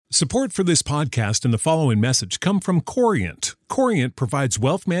Support for this podcast and the following message come from Corient. Corient provides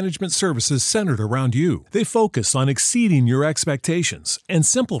wealth management services centered around you. They focus on exceeding your expectations and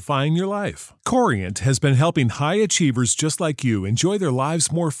simplifying your life. Corient has been helping high achievers just like you enjoy their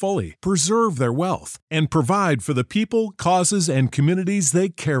lives more fully, preserve their wealth, and provide for the people, causes, and communities they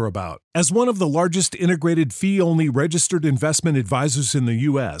care about. As one of the largest integrated fee-only registered investment advisors in the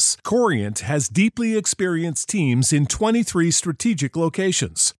U.S., Corient has deeply experienced teams in 23 strategic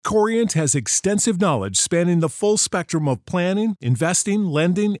locations. Corient has extensive knowledge spanning the full spectrum of planning, investing,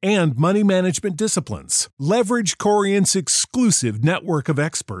 lending, and money management disciplines. Leverage Corient's exclusive network of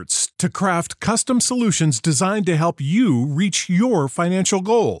experts to craft custom solutions designed to help you reach your financial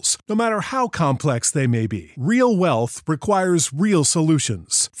goals, no matter how complex they may be. Real wealth requires real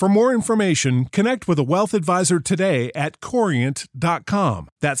solutions. For more information, connect with a wealth advisor today at Corient.com.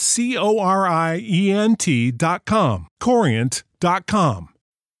 That's Corient.com. Corient.com.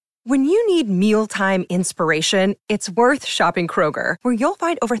 When you need mealtime inspiration, it's worth shopping Kroger, where you'll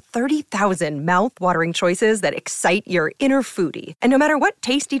find over 30,000 mouth-watering choices that excite your inner foodie. And no matter what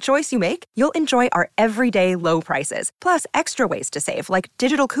tasty choice you make, you'll enjoy our everyday low prices, plus extra ways to save, like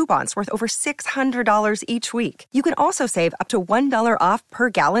digital coupons worth over $600 each week. You can also save up to $1 off per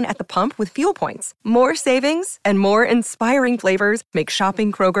gallon at the pump with fuel points. More savings and more inspiring flavors make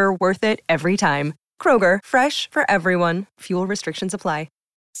shopping Kroger worth it every time. Kroger, fresh for everyone. Fuel restrictions apply.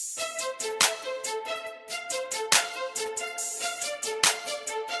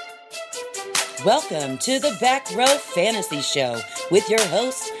 Welcome to the Back Row Fantasy Show with your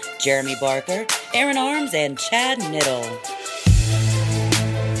hosts, Jeremy Barker, Aaron Arms, and Chad Niddle.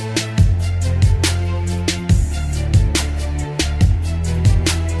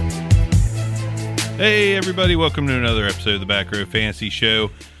 Hey everybody, welcome to another episode of the Back Row Fantasy Show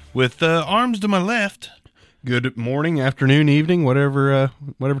with Arms to my left. Good morning, afternoon, evening, whatever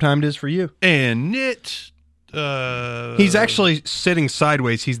time it is for you. And Nit. He's actually sitting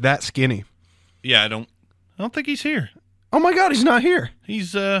sideways. He's that skinny. Yeah, I don't think he's here. Oh my God, he's not here.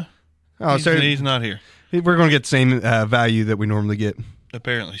 He's so he's not here. We're going to get the same value that we normally get.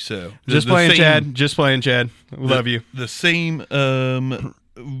 Apparently so. Just playing, Chad. Just playing, Chad. We love you. The same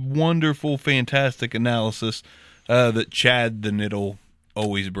wonderful, fantastic analysis that Chad the Niddle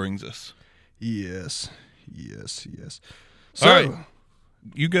always brings us. Yes. So, all right,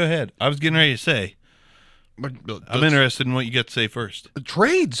 you go ahead. I was getting ready to say, I'm interested in what you got to say first.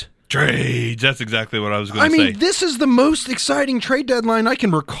 Trades. That's exactly what I was going to say. I mean, this is the most exciting trade deadline I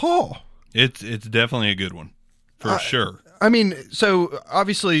can recall. It's definitely a good one, for sure. I mean, so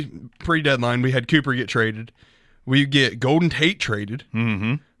obviously pre-deadline we had Cooper get traded. We get Golden Tate traded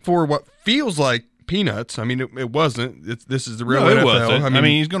for what feels like peanuts. I mean, it wasn't. This is the real NFL. It wasn't. I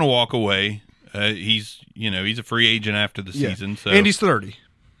mean, he's going to walk away. He's a free agent after the season. So. And he's 30.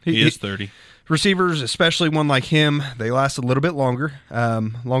 He is 30. Receivers, especially one like him, they last a little bit longer,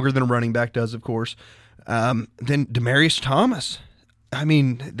 longer than a running back does, of course. Then Demaryius Thomas. I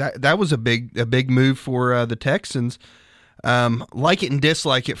mean, that was a big move for the Texans. Like it and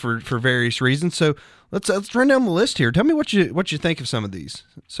dislike it for various reasons. So let's run down the list here. Tell me what you think of some of these.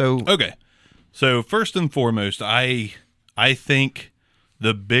 So okay. So first and foremost, I think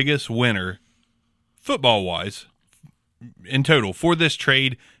the biggest winner, football-wise, in total, for this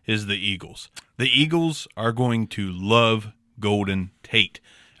trade is the Eagles. The Eagles are going to love Golden Tate.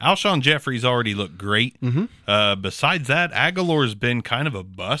 Alshon Jeffrey's already looked great. Besides that, Aguilar's been kind of a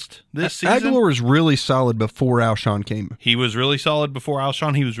bust this season. Aguilar was really solid before Alshon came. He was really solid before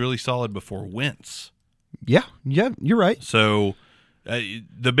Alshon. He was really solid before Wentz. Yeah, you're right. So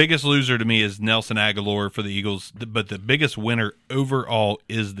the biggest loser to me is Nelson Aguilar for the Eagles, but the biggest winner overall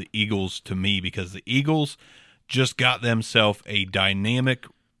is the Eagles to me, because the Eagles just got themselves a dynamic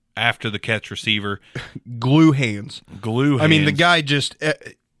after-the-catch receiver. Glue hands. I mean, the guy just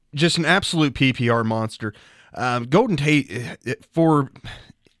an absolute PPR monster. Golden Tate,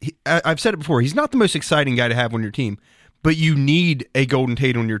 I've said it before, he's not the most exciting guy to have on your team, but you need a Golden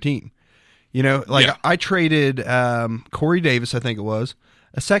Tate on your team. You know, I traded Corey Davis, I think it was,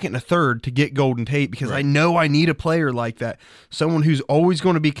 a second and a third to get Golden Tate because I know I need a player like that, someone who's always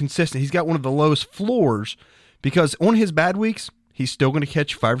going to be consistent. He's got one of the lowest floors because on his bad weeks, he's still going to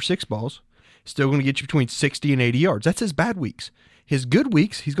catch 5 or 6 balls, still going to get you between 60 and 80 yards. That's his bad weeks. His good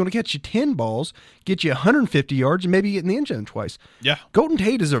weeks, he's going to catch you 10 balls, get you 150 yards, and maybe get in the end zone twice. Yeah. Golden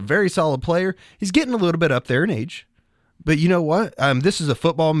Tate is a very solid player. He's getting a little bit up there in age. But you know what? This is a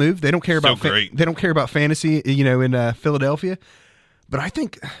football move. They don't care about they don't care about fantasy, in Philadelphia. But I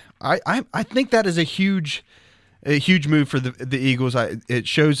think that is a huge move for the Eagles. It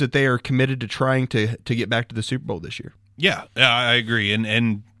shows that they are committed to trying to get back to the Super Bowl this year. Yeah, I agree.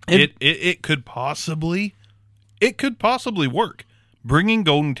 And It could possibly work. Bringing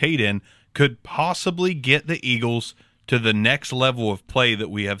Golden Tate in could possibly get the Eagles to the next level of play that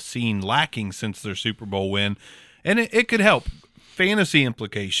we have seen lacking since their Super Bowl win, and it could help. Fantasy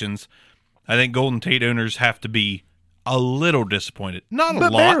implications, I think Golden Tate owners have to be a little disappointed. Not a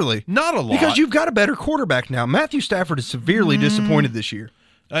lot. Barely. Not a lot. Because you've got a better quarterback now. Matthew Stafford is severely disappointed this year.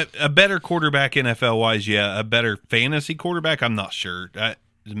 A better quarterback NFL-wise, yeah. A better fantasy quarterback, I'm not sure.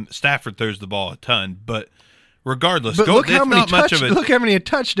 Stafford throws the ball a ton, but regardless, But look how many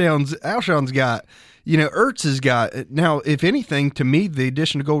touchdowns Alshon's got. Ertz has got. Now, if anything, to me, the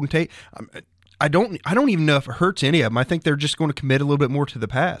addition of Golden Tate, I don't even know if it hurts any of them. I think they're just going to commit a little bit more to the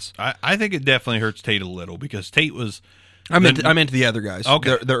pass. I think it definitely hurts Tate a little because Tate was. I meant the other guys.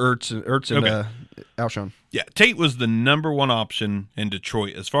 Okay, the Ertz and okay. Alshon. Yeah, Tate was the number one option in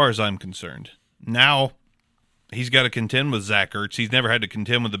Detroit as far as I'm concerned. Now he's got to contend with Zach Ertz. He's never had to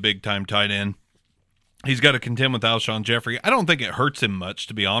contend with a big time tight end. He's got to contend with Alshon Jeffrey. I don't think it hurts him much,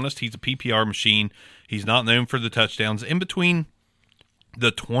 to be honest. He's a PPR machine. He's not known for the touchdowns. In between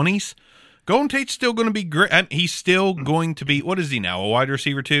the 20s. Golden Tate's still going to be great. He's still going to be, what is he now, a wide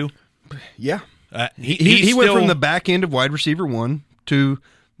receiver 2? Yeah. He went from the back end of wide receiver 1 to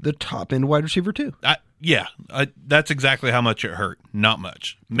the top end of wide receiver 2. That's exactly how much it hurt. Not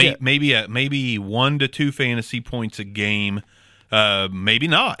much. Maybe 1 to 2 fantasy points a game. Maybe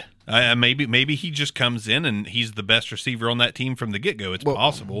not. Maybe he just comes in and he's the best receiver on that team from the get-go. It's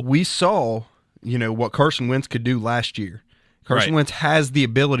possible. We saw, what Carson Wentz could do last year. Carson Wentz has the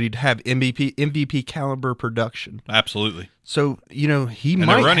ability to have MVP caliber production. Absolutely. So, he and might. And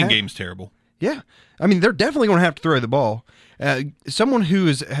their running game's terrible. Yeah. I mean, they're definitely going to have to throw the ball. Someone who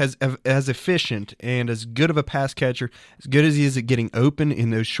is as efficient and as good of a pass catcher, as good as he is at getting open in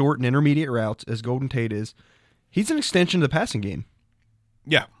those short and intermediate routes as Golden Tate is, he's an extension of the passing game.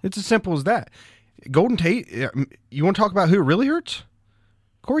 Yeah. It's as simple as that. Golden Tate, you want to talk about who it really hurts?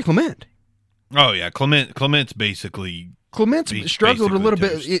 Corey Clement. Oh, yeah. Clement's basically... Clement's struggled a little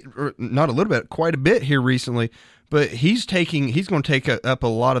bit, not a little bit, quite a bit here recently, but he's going to take up a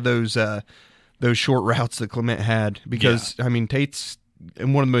lot of those short routes that Clement had because, Tate's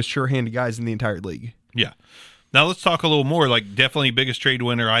one of the most sure-handed guys in the entire league. Yeah. Now let's talk a little more, definitely biggest trade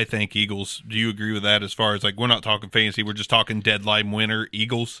winner, I think, Eagles. Do you agree with that as far as, we're not talking fantasy, we're just talking deadline winner,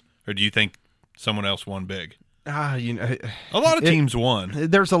 Eagles? Or do you think someone else won big? A lot of teams won.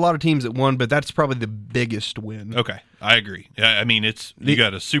 There's a lot of teams that won, but that's probably the biggest win. Okay, I agree. I mean, you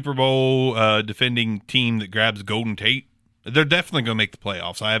got a Super Bowl defending team that grabs Golden Tate. They're definitely going to make the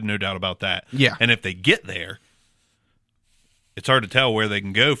playoffs. I have no doubt about that. Yeah. And if they get there, it's hard to tell where they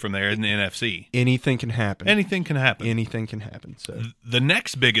can go from there in the NFC. Anything can happen. Anything can happen. Anything can happen. So the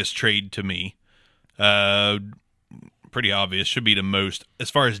next biggest trade to me, pretty obvious, should be the most as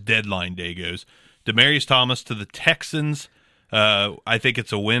far as deadline day goes. Demaryius Thomas to the Texans. I think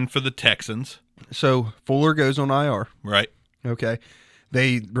it's a win for the Texans. So Fuller goes on IR. Right. Okay.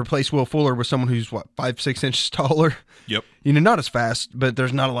 They replace Will Fuller with someone who's, 5'6" inches taller? Yep. Not as fast, but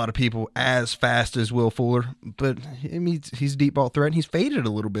there's not a lot of people as fast as Will Fuller. But he's a deep ball threat, and he's faded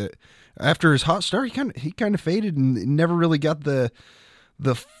a little bit. After his hot start, he kind of faded and never really got the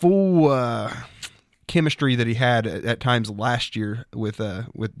full chemistry that he had at times last year with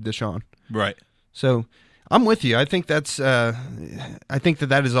Deshaun. Right. So I'm with you. I think that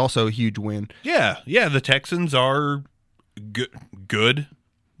is also a huge win. Yeah. The Texans are good,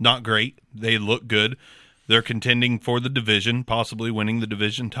 not great. They look good. They're contending for the division, possibly winning the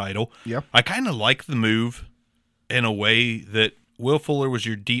division title. Yeah. I kind of like the move in a way that Will Fuller was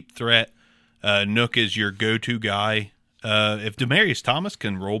your deep threat. Nook is your go-to guy. If Demaryius Thomas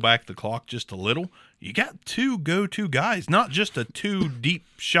can roll back the clock just a little, you got 2 go-to guys, not just a 2 deep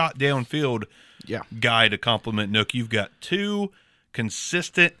shot downfield guy to complement Nook. You've got 2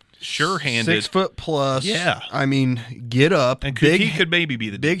 consistent, sure-handed, 6 foot plus. Yeah, I mean, get up. And Kuti could maybe be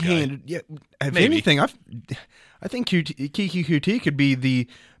the big-handed. Yeah, if maybe. anything, I think Kiki Kuti could be the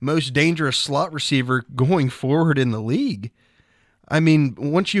most dangerous slot receiver going forward in the league. I mean,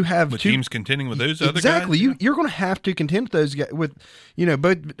 once you have teams contending with those other guys, exactly, you're going to have to contend with those guys with,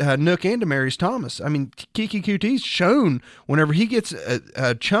 both Nook and Demaryius Thomas. I mean, Kiki Kuti's shown whenever he gets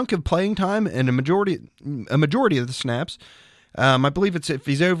a chunk of playing time and a majority of the snaps. I believe it's if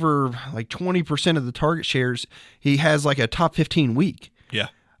he's over 20% of the target shares, he has a top 15 week. Yeah.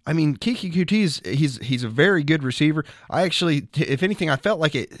 I mean, Kiki Kuti he's a very good receiver. I actually, if anything, I felt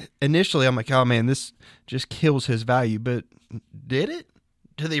like it initially. I'm like, oh man, this just kills his value. But did it?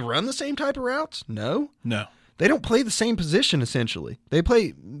 Do they run the same type of routes? No. They don't play the same position. Essentially, they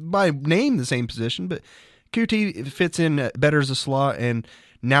play by name the same position, but Kuti fits in better as a slot, and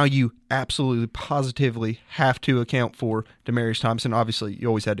Now you absolutely, positively have to account for Demaryius Thomas. Obviously, you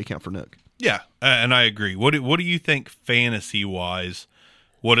always had to account for Nook. Yeah, and I agree. What do you think fantasy-wise?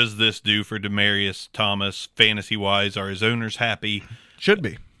 What does this do for Demaryius Thomas fantasy-wise? Are his owners happy? Should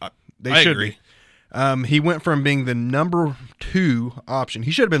be. I agree. He went from being the number 2 option.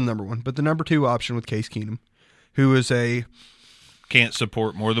 He should have been the number 1, but the number 2 option with Case Keenum, who is can't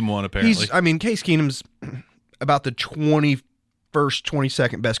support more than one, apparently. Case Keenum's about the 21st,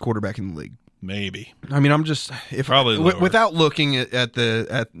 22nd best quarterback in the league. Maybe. I'm just probably without looking at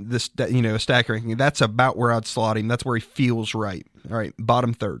this stack ranking. That's about where I'd slot him. That's where he feels right. All right,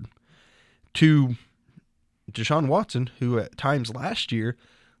 bottom 3rd. To Deshaun Watson, who at times last year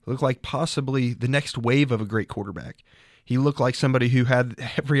looked like possibly the next wave of a great quarterback. He looked like somebody who had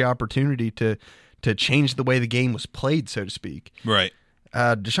every opportunity to change the way the game was played, so to speak. Right.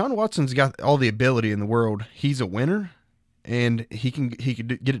 Deshaun Watson's got all the ability in the world. He's a winner. And he can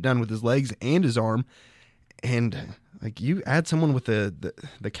get it done with his legs and his arm, and like you add someone with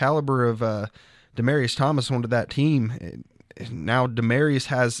the caliber of Demaryius Thomas onto that team. Now Demaryius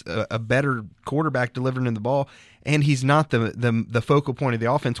has a better quarterback delivering in the ball, and he's not the focal point of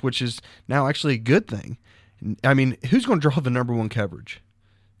the offense, which is now actually a good thing. I mean, who's going to draw the number 1 coverage?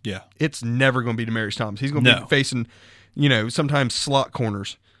 Yeah, it's never going to be Demaryius Thomas. He's going to be facing, sometimes slot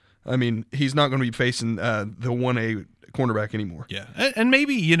corners. I mean, he's not going to be facing the 1A cornerback anymore. Yeah, and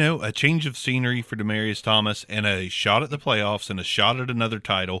maybe, a change of scenery for Demaryius Thomas and a shot at the playoffs and a shot at another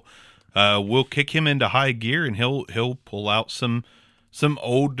title will kick him into high gear, and he'll pull out some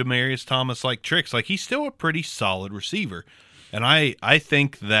old Demaryius Thomas like tricks. Like, he's still a pretty solid receiver, and I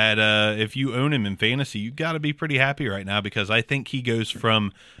think that if you own him in fantasy, you got to be pretty happy right now, because I think he goes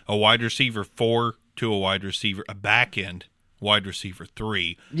from a wide receiver 4 to a back end wide receiver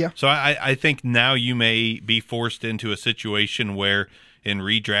 3. Yeah. So I think now you may be forced into a situation where in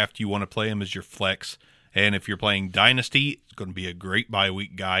redraft you want to play him as your flex, and if you're playing Dynasty, it's going to be a great bye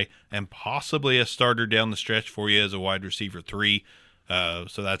week guy and possibly a starter down the stretch for you as a wide receiver 3. So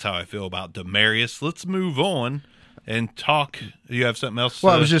that's how I feel about Demaryius. Let's move on and talk. You have something else?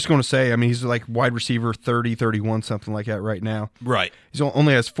 Well, I was just going to say, he's like wide receiver 30, 31, something like that right now. Right. He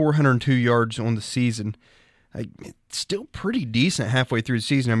only has 402 yards on the season. It's still pretty decent halfway through the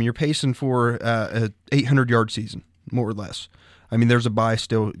season. You're pacing for a 800-yard season, more or less. There's a bye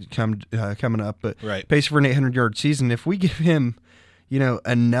still coming up, but right. Pacing for an 800-yard season. If we give him,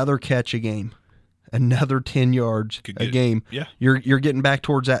 another catch a game, another 10 yards a game, yeah, you're getting back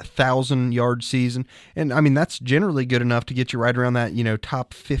towards that 1,000-yard season, and that's generally good enough to get you right around that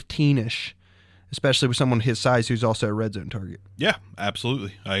top 15-ish. Especially with someone his size who's also a red zone target. Yeah,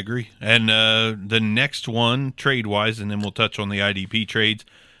 absolutely. I agree. And the next one, trade-wise, and then we'll touch on the IDP trades.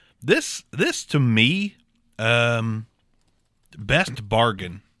 This to me, best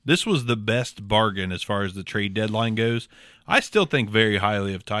bargain. This was the best bargain as far as the trade deadline goes. I still think very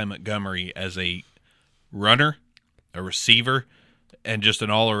highly of Ty Montgomery as a runner, a receiver, and just an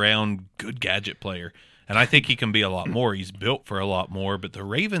all-around good gadget player. And I think he can be a lot more. He's built for a lot more, but the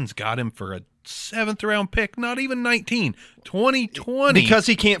Ravens got him for a 7th-round pick, not even 19, 2020. Because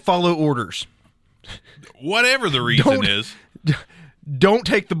he can't follow orders. Whatever the reason is. Don't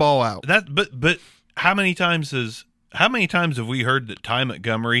take the ball out. But how many times have we heard that Ty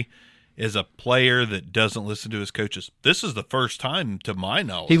Montgomery is a player that doesn't listen to his coaches? This is the first time, to my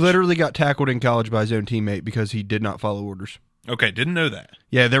knowledge. He literally got tackled in college by his own teammate because he did not follow orders. Okay, didn't know that.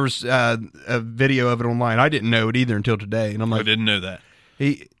 Yeah, there was a video of it online. I didn't know it either until today, and I'm like, I didn't know that.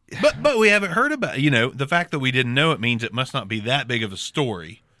 But we haven't heard about it. The fact that we didn't know it means it must not be that big of a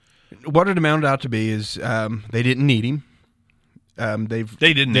story. What it amounted out to be is they didn't need him. They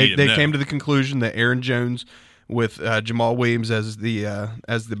came to the conclusion that Aaron Jones with Jamal Williams as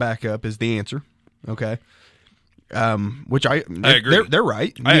the backup is the answer. Okay. Which I agree. They're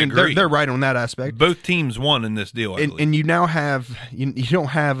right. I agree. They're right on that aspect. Both teams won in this deal, and you now have you don't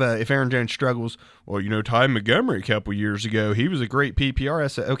have if Aaron Jones struggles. Well, Ty Montgomery a couple years ago, he was a great PPR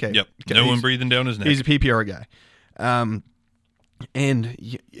asset. Okay, yep. No one breathing down his neck. He's a PPR guy,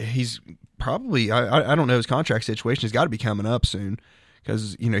 and he's probably I don't know his contract situation has got to be coming up soon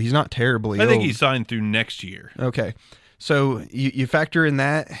because he's not terribly. I think old. he's signed through next year. Okay, so you factor in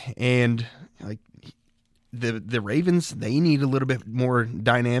that and like. The Ravens, they need a little bit more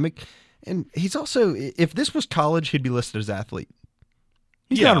dynamic. And he's also, if this was college, he'd be listed as athlete.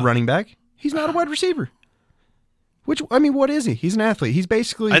 He's not a running back. He's not a wide receiver. What is he? He's an athlete. He's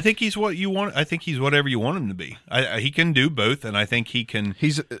basically... I think he's what you want. I think he's whatever you want him to be. He can do both, and I think he can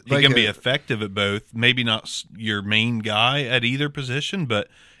be effective at both. Maybe not your main guy at either position, but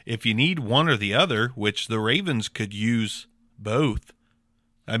if you need one or the other, which the Ravens could use both,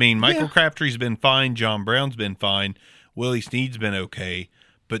 I mean, Michael Crabtree's been fine. John Brown's been fine. Willie Snead's been okay.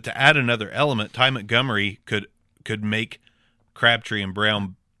 But to add another element, Ty Montgomery could make Crabtree and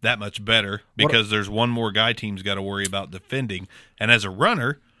Brown that much better because there's one more guy team's got to worry about defending. And as a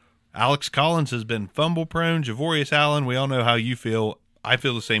runner, Alex Collins has been fumble prone. Javorius Allen, we all know how you feel. I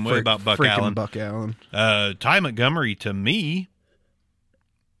feel the same way about Buck Allen. Buck Allen. Ty Montgomery, to me,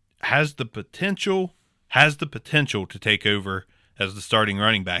 has the potential to take over as the starting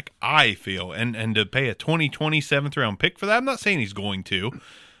running back, I feel. And to pay a 2020 7th-round pick for that, I'm not saying he's going to,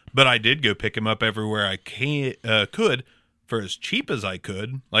 but I did go pick him up everywhere I could for as cheap as I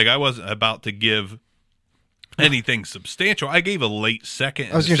could. Like, I wasn't about to give anything substantial. I gave a late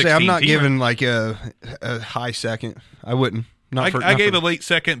second. I was going to say, I'm not giving like a high second. I wouldn't. I gave a late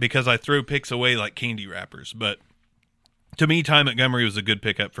second because I throw picks away like candy wrappers. But to me, Ty Montgomery was a good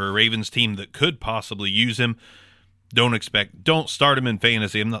pickup for a Ravens team that could possibly use him. Don't start him in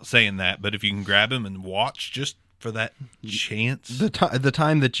fantasy. I'm not saying that, but if you can grab him and watch just for that chance. The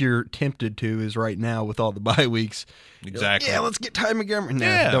time that you're tempted to is right now with all the bye weeks. Exactly. Like, let's get Ty Montgomery.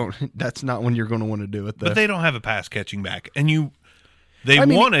 No, don't. That's not when you're going to want to do it, though. But they don't have a pass catching back, and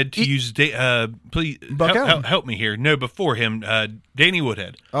wanted to use. Please help me here. No, before him, Danny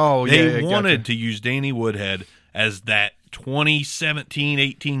Woodhead. Oh, they wanted to use Danny Woodhead as that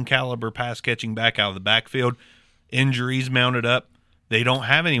 2017-18 caliber pass catching back out of the backfield. Injuries mounted up. They don't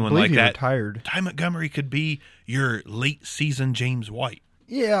have anyone like that. Retired. Ty Montgomery could be your late season James White.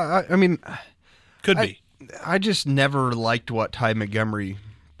 Yeah, I mean, could be. I just never liked what Ty Montgomery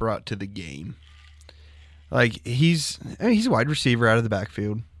brought to the game. Like he's a wide receiver out of the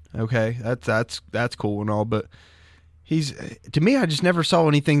backfield. Okay, that's cool and all, but to me, I just never saw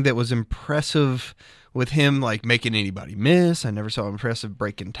anything that was impressive with him, like making anybody miss. I never saw impressive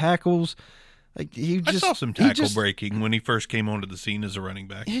breaking tackles. Like I saw some tackle breaking when he first came onto the scene as a running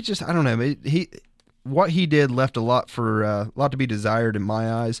back. I don't know. What he did left a lot to be desired in my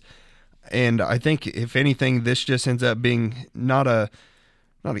eyes. And I think if anything, this just ends up being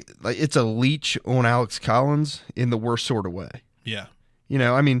it's a leech on Alex Collins in the worst sort of way. Yeah.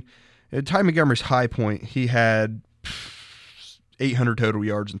 I mean, at Ty Montgomery's high point, he had 800 total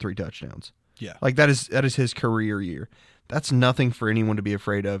yards and 3 touchdowns. Yeah. Like that is his career year. That's nothing for anyone to be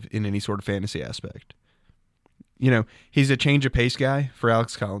afraid of in any sort of fantasy aspect. He's a change of pace guy for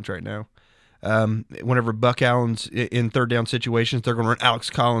Alex Collins right now. Whenever Buck Allen's in third down situations, they're going to run Alex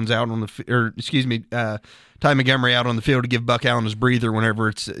Collins out on Ty Montgomery out on the field to give Buck Allen his breather whenever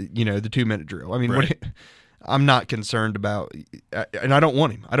it's, the 2-minute drill. I mean, right. I'm not concerned about, and I don't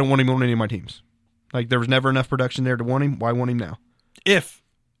want him. I don't want him on any of my teams. Like, there was never enough production there to want him. Why want him now? If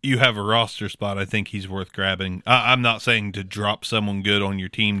you have a roster spot, I think he's worth grabbing. I'm not saying to drop someone good on your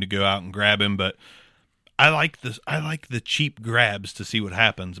team to go out and grab him, but I like the cheap grabs to see what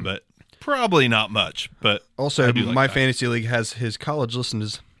happens, but probably not much. But also, my fantasy league has his college listed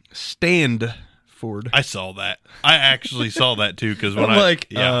as Stanford. I saw that. I actually saw that too because when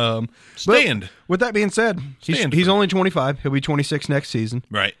Stand. With that being said, he's only 25. He'll be 26 next season.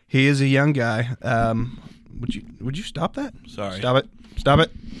 Right. He is a young guy. Would you stop that? Sorry. Stop it.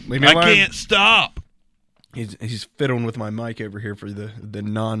 Leave me alone. I can't stop. He's fiddling with my mic over here for the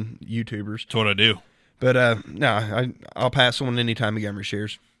non-YouTubers. That's what I do. But no, I'll pass on any time Montgomery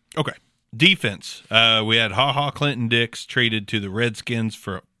shares. Okay. Defense. We had Clinton Dix traded to the Redskins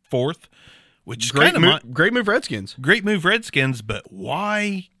for a 4th, which is great move, Redskins. Great move, Redskins. But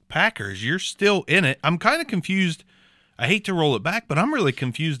why Packers? You're still in it. I'm kind of confused. I hate to roll it back, but I'm really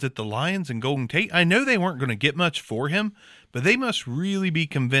confused at the Lions and Golden Tate. I know they weren't going to get much for him, but they must really be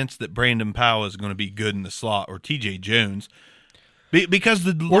convinced that Brandon Powell is going to be good in the slot or TJ Jones. Because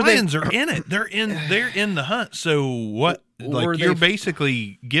the Lions are in it. They're in the hunt. So what? Like you're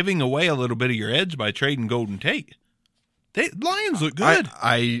basically giving away a little bit of your edge by trading Golden Tate. Lions look good.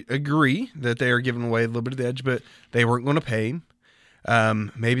 I agree that they are giving away a little bit of the edge, but they weren't going to pay him.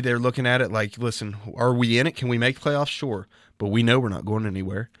 Maybe they're looking at it like, listen, are we in it? Can we make the playoffs? Sure. But we know we're not going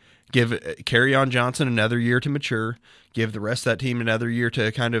anywhere. Give Kerryon Johnson another year to mature. Give the rest of that team another year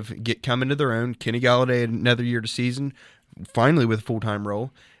to kind of come into their own. Kenny Galladay another year to season, finally with a full-time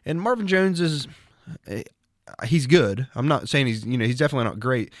role. And Marvin Jones he's good. I'm not saying he's definitely not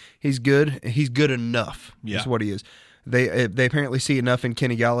great. He's good. He's good enough. Yeah. Is what he is. They apparently see enough in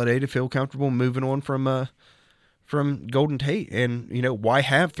Kenny Galladay to feel comfortable moving on from Golden Tate. And, why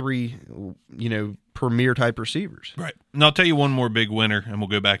have 3, premier type receivers? Right. And I'll tell you one more big winner, and we'll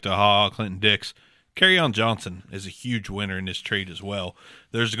go back to Clinton Dix. Kerryon Johnson is a huge winner in this trade as well.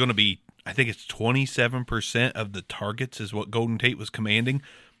 There's going to be, I think it's 27% of the targets is what Golden Tate was commanding.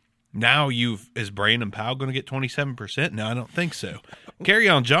 Now is Brandon Powell going to get 27%? No, I don't think so.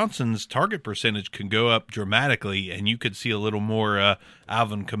 Kerryon Johnson's target percentage can go up dramatically, and you could see a little more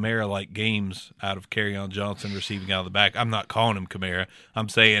Alvin Kamara-like games out of Kerryon Johnson receiving out of the back. I'm not calling him Kamara. I'm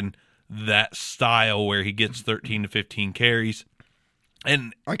saying that style where he gets 13 to 15 carries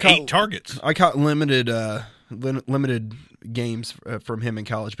and 8 targets. I caught limited games from him in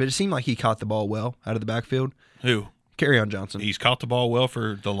college, but it seemed like he caught the ball well out of the backfield. Who? Kerryon Johnson. He's caught the ball well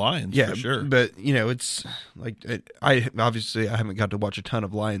for the Lions, for sure. But, it's like I haven't got to watch a ton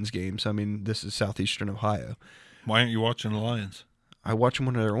of Lions games. I mean, this is southeastern Ohio. Why aren't you watching the Lions? I watch them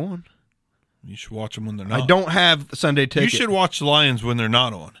when they're on. You should watch them when they're not. I don't have Sunday ticket. You should watch the Lions when they're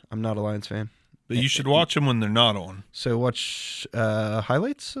not on. I'm not a Lions fan. But you should watch them when they're not on. So watch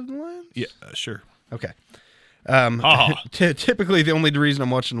highlights of the Lions? Yeah, sure. Okay. Typically, the only reason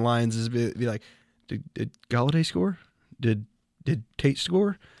I'm watching the Lions is be like, did Galladay score? Did Tate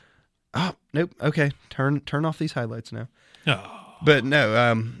score? Oh, nope. Okay, turn off these highlights now. Oh. But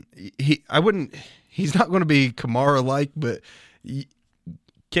no, he's not going to be Kamara-like, but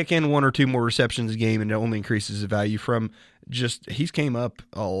kick in 1 or 2 more receptions a game, and it only increases the value from he's came up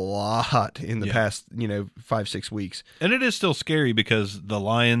a lot in the past 5-6 weeks. And it is still scary because the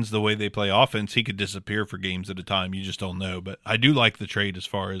Lions, the way they play offense, he could disappear for games at a time. You just don't know. But I do like the trade as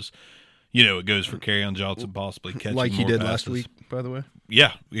far as it goes for Kerryon Johnson possibly catching like he more did passes. last week, by the way.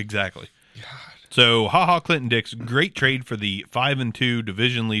 Yeah, exactly. God. So, Clinton Dix, great trade for the 5-2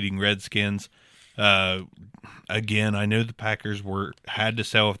 division-leading Redskins. Again, I know the Packers had to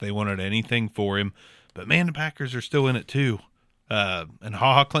sell if they wanted anything for him, but man, the Packers are still in it too. And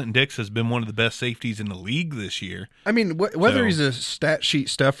Clinton Dix has been one of the best safeties in the league this year. I mean, whether he's a stat sheet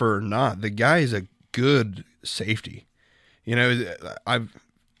stuffer or not, the guy is a good safety.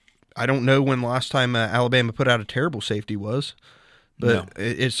 I don't know when the last time Alabama put out a terrible safety was, but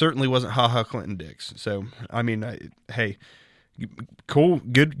it certainly wasn't Clinton Dix. So, I mean, hey, cool,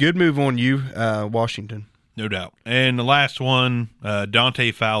 good move on you, Washington. No doubt. And the last one,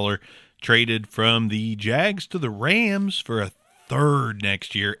 Dante Fowler traded from the Jags to the Rams for a 3rd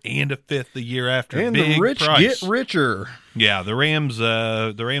next year and a 5th the year after. And big the rich price. get richer. Yeah, the Rams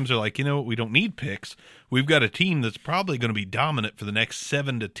are like, you know what, we don't need picks. We've got a team that's probably going to be dominant for the next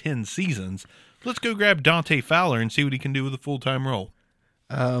 7 to 10 seasons. Let's go grab Dante Fowler and see what he can do with a full-time role.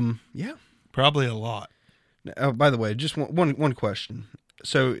 Yeah. Probably a lot. By the way, just one question.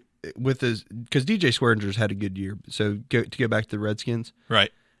 So with because DJ Swearinger's had a good year. So to go back to the Redskins,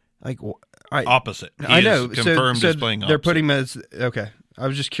 right? Like opposite. I know. Confirmed so as playing opposite. They're putting him as okay. I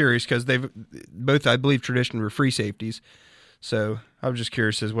was just curious because they've both, I believe, traditionally were free safeties. So I was just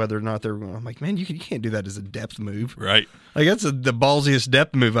curious as whether or not they were going. I'm like, man, you can't do that as a depth move, right? Like that's the ballsiest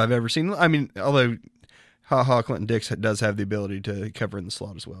depth move I've ever seen. I mean, although Clinton Dix does have the ability to cover in the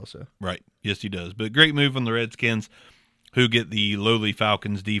slot as well. So right, yes, he does. But great move on the Redskins, who get the lowly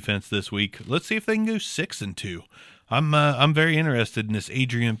Falcons defense this week. Let's see if they can go 6-2. I'm very interested in this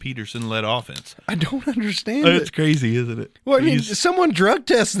Adrian Peterson-led offense. I don't understand It's crazy, isn't it? Well, I mean, someone drug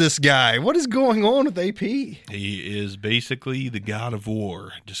test this guy. What is going on with AP? He is basically the god of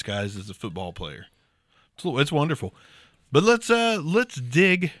war disguised as a football player. It's wonderful. But let's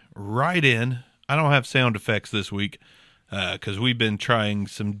dig right in. I don't have sound effects this week because we've been trying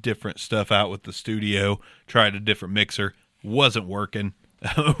some different stuff out with the studio. Tried a different mixer. Wasn't working.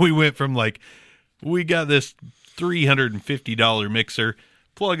 We went from we got this $350 mixer,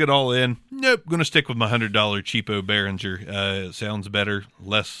 plug it all in. Nope, going to stick with my $100 cheapo Behringer. Sounds better,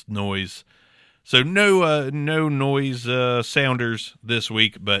 less noise. So no noise sounders this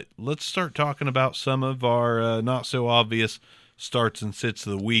week, but let's start talking about some of our not so obvious starts and sits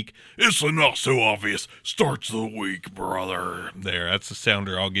of the week. It's the not so obvious starts of the week, brother. There, that's the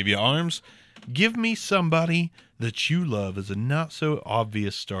sounder I'll give you. Arms, give me somebody that you love as a not so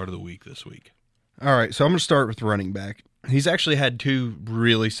obvious start of the week this week. All right, so I'm going to start with running back. He's actually had 2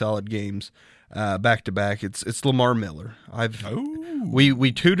 really solid games back to back. It's Lamar Miller.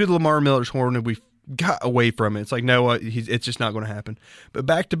 We tooted Lamar Miller's horn and we got away from it. It's like no, it's just not going to happen. But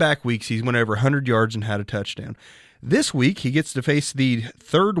back to back weeks, he's went over 100 yards and had a touchdown. This week, he gets to face the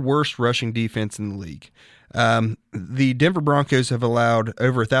 3rd worst rushing defense in the league. The Denver Broncos have allowed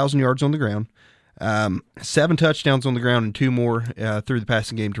over 1,000 yards on the ground. 7 touchdowns on the ground and 2 more through the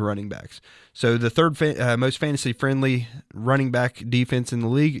passing game to running backs. So the 3rd most fantasy-friendly running back defense in the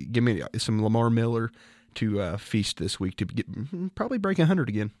league. Give me some Lamar Miller to feast this week to probably break 100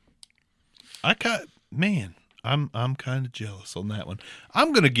 again. I'm kind of jealous on that one.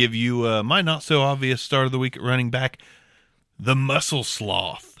 I'm going to give you my not-so-obvious start of the week at running back, the muscle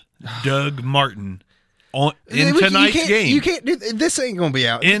sloth, Doug Martin. In tonight's game. You can't do this. Ain't going to be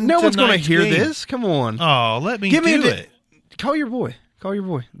out. No one's going to hear game. this. Come on. Oh, let me do it. Call your boy. Call your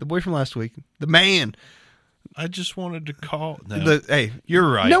boy. The boy from last week. The man. I just wanted to call. No. Hey, you're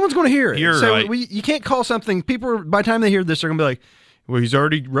right. No one's going to hear it. You're so right. You can't call something. People, by the time they hear this, they're going to be like, well, he's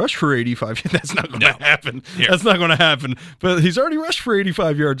already rushed for 85. That's not going to happen. Here. That's not going to happen. But he's already rushed for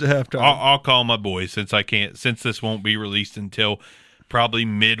 85 yards at halftime. I'll call my boy since this won't be released until probably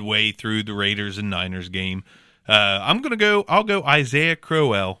midway through the Raiders and Niners game. I'll go Isaiah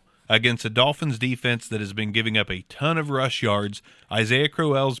Crowell against a Dolphins defense that has been giving up a ton of rush yards. Isaiah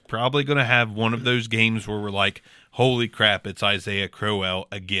Crowell's probably going to have one of those games where we're like, holy crap, it's Isaiah Crowell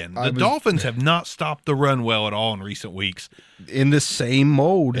again. The Dolphins have not stopped the run well at all in recent weeks. In the same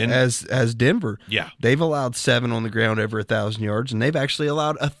mold as Denver. Yeah. They've allowed 7 on the ground over 1,000 yards, and they've actually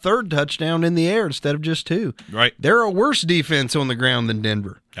allowed a third touchdown in the air instead of just 2. Right. They're a worse defense on the ground than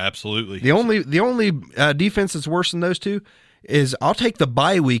Denver. Absolutely. The only defense that's worse than those two is I'll take the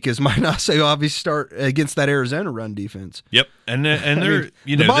bye week as my not so obvious start against that Arizona run defense. Yep. And they're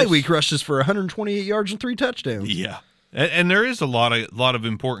the bye week rushes for 128 yards and 3 touchdowns. Yeah. And there is a lot of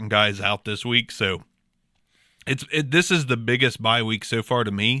important guys out this week, so this is the biggest bye week so far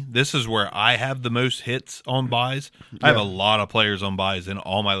to me. This is where I have the most hits on buys. I have a lot of players on buys in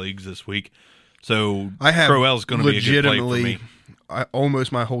all my leagues this week. So Crowell's going to be a good play for me.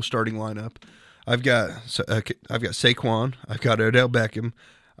 Almost my whole starting lineup. I've got Saquon. I've got Odell Beckham.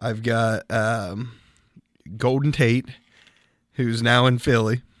 I've got Golden Tate, who's now in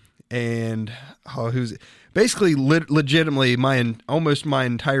Philly, and who's basically legitimately almost my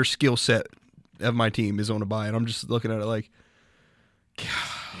entire skill set of my team is on a bye, and I'm just looking at it like, God,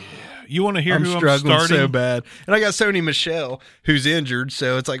 you want to hear who I'm struggling starting? So bad, and I got Sony Michel who's injured,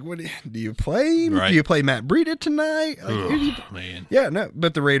 so it's like, what do you play him? Right. Do you play Matt Breida tonight? Man, yeah, no,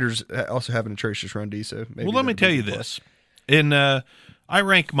 but the Raiders also have an atrocious run D. So maybe let me tell you this: I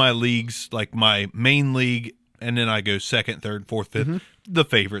rank my leagues like my main league, and then I go second, third, fourth, fifth, the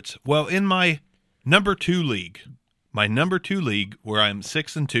favorites. Well, in my number 2 league, where I'm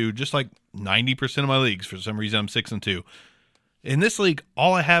 6-2, just like 90% of my leagues, for some reason I'm 6-2. In this league,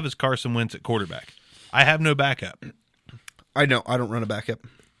 all I have is Carson Wentz at quarterback. I have no backup. I don't run a backup.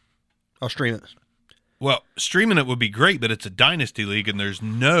 I'll stream it. Well, streaming it would be great, but it's a dynasty league, and there's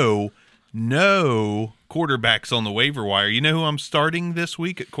no quarterbacks on the waiver wire. You know who I'm starting this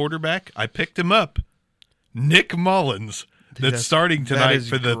week at quarterback? I picked him up. Nick Mullins. That's starting tonight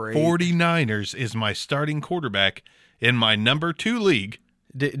for the 49ers is my starting quarterback in my number 2 league.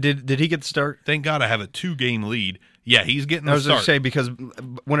 Did he get the start? Thank God I have a 2-game lead. Yeah, he's getting the start. I was going to start. say, because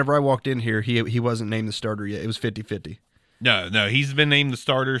whenever I walked in here, he wasn't named the starter yet. It was 50-50. No, he's been named the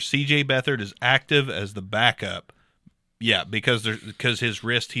starter. C.J. Beathard is active as the backup. Yeah, because his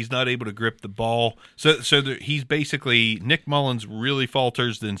wrist, he's not able to grip the ball. So he's basically, Nick Mullins really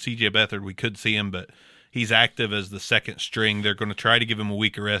falters, then C.J. Beathard, we could see him, but he's active as the second string. They're going to try to give him a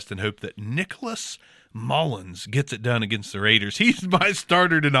week of rest and hope that Nicholas Mullins gets it done against the Raiders. He's my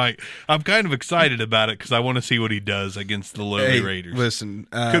starter tonight. I'm kind of excited about it because I want to see what he does against the lowly Raiders. Listen,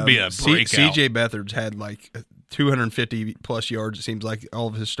 could be a breakout. C.J. Beathard's had like 250-plus yards, it seems like, all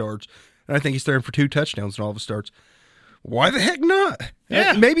of his starts. And I think he's throwing for 2 touchdowns in all of his starts. Why the heck not?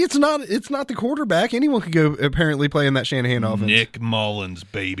 Yeah. Maybe it's not the quarterback. Anyone could go apparently play in that Shanahan offense. Nick Mullins,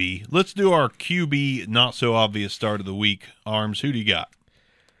 baby. Let's do our QB not so obvious start of the week. Arms, who do you got?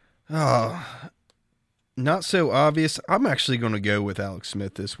 Not so obvious. I'm actually going to go with Alex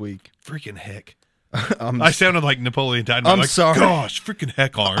Smith this week. Freaking heck. I sounded like Napoleon Dynamite. I'm sorry. Gosh, freaking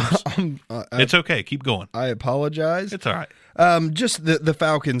heck, Arms. It's okay. Keep going. I apologize. It's all right. Just the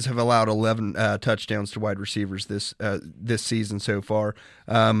Falcons have allowed 11 touchdowns to wide receivers this season so far.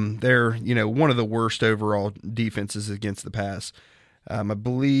 They're one of the worst overall defenses against the pass. I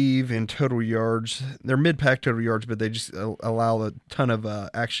believe in total yards, they're mid-pack total yards, but they just allow a ton of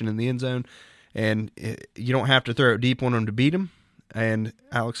action in the end zone, and you don't have to throw it deep on them to beat them. And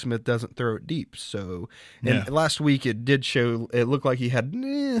Alex Smith doesn't throw it deep. So, last week it did show. It looked like he had.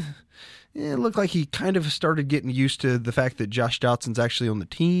 It looked like he kind of started getting used to the fact that Josh Dotson's actually on the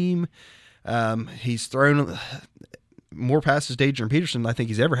team. He's thrown more passes to Adrian Peterson than I think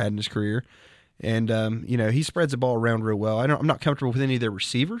he's ever had in his career. And, he spreads the ball around real well. I'm not comfortable with any of their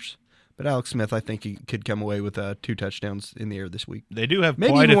receivers, but Alex Smith, I think he could come away with 2 touchdowns in the air this week. They do have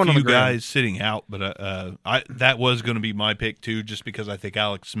Maybe quite a one few guys sitting out, but that was going to be my pick too, just because I think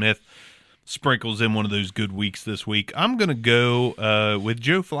Alex Smith sprinkles in one of those good weeks this week. I'm going to go with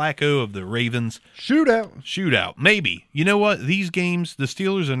Joe Flacco of the Ravens. Shootout. Maybe. You know what? These games, the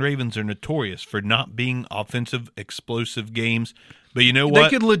Steelers and Ravens are notorious for not being offensive, explosive games. But you know what? They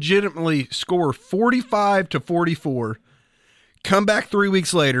could legitimately score 45-44, come back 3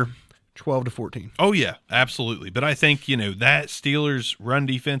 weeks later, 12-14. Oh, yeah, absolutely. But I think, that Steelers run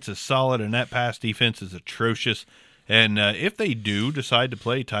defense is solid and that pass defense is atrocious. And if they do decide to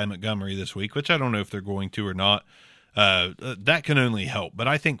play Ty Montgomery this week, which I don't know if they're going to or not, that can only help. But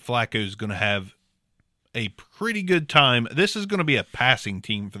I think Flacco is going to have a pretty good time. This is going to be a passing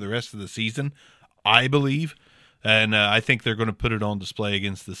team for the rest of the season, I believe. And I think they're going to put it on display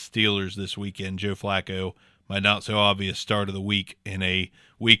against the Steelers this weekend. Joe Flacco, my not-so-obvious start of the week in a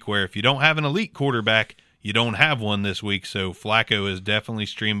week where if you don't have an elite quarterback, you don't have one this week. So Flacco is definitely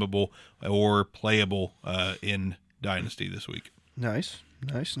streamable or playable in Dynasty this week. Nice.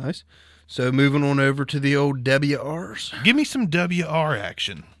 So moving on over to the old WRs. Give me some WR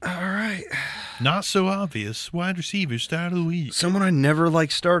action. All right. Not so obvious wide receiver start of the week. Someone I never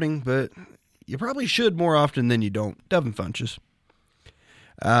like starting, but you probably should more often than you don't. Devin Funchess.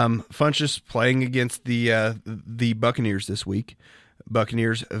 Funchess playing against the Buccaneers this week.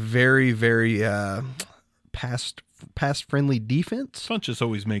 Buccaneers, very, very pass-friendly defense. Funchess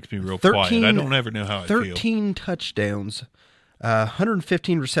always makes me real quiet. I don't ever know how I feel. 13 touchdowns.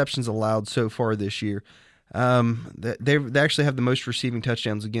 115 receptions allowed so far this year. They actually have the most receiving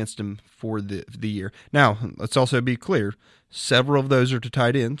touchdowns against him for the year. Now, let's also be clear. Several of those are to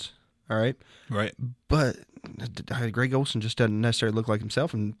tight ends, all right? Right. But Greg Olsen just doesn't necessarily look like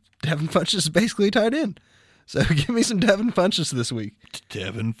himself, and Devin Funchess is basically a tight end. So give me some Devin Funchess this week.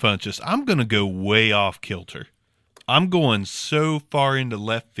 Devin Funchess. I'm going to go way off kilter. I'm going so far into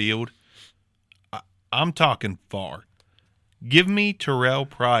left field. I'm talking far. Give me Terrell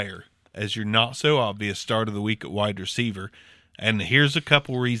Pryor as your not-so-obvious start of the week at wide receiver, and here's a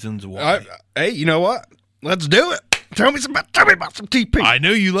couple reasons why. Hey, you know what? Let's do it. Tell me about some TP. I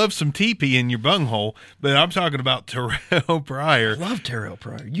know you love some TP in your bunghole, but I'm talking about Terrell Pryor. I love Terrell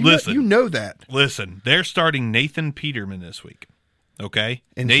Pryor. You know that. Listen, they're starting Nathan Peterman this week, okay?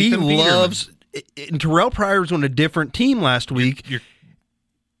 And Nathan loves – and Terrell Pryor was on a different team last week.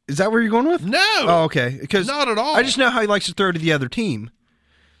 Is that where you're going with? No. Oh, okay. Because not at all. I just know how he likes to throw to the other team.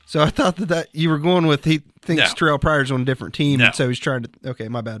 So I thought that you were going with he thinks Terrell Pryor's on a different team, and so he's trying to – okay,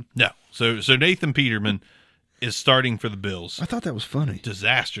 my bad. No. So Nathan Peterman is starting for the Bills. I thought that was funny.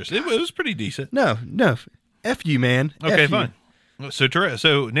 Disastrous. It was pretty decent. No. F you, man. Okay, F fine.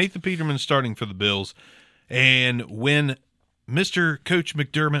 So Nathan Peterman's starting for the Bills, and when Mr. Coach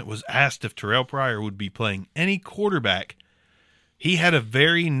McDermott was asked if Terrell Pryor would be playing any quarterback, he had a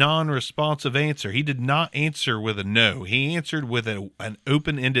very non-responsive answer. He did not answer with a no. He answered with an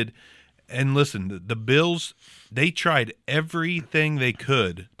open-ended. And listen, the Bills, they tried everything they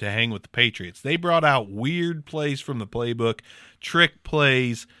could to hang with the Patriots. They brought out weird plays from the playbook, trick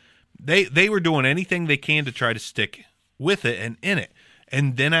plays. They were doing anything they can to try to stick with it and in it.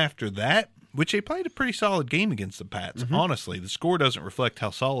 And then after that, which they played a pretty solid game against the Pats, honestly. The score doesn't reflect how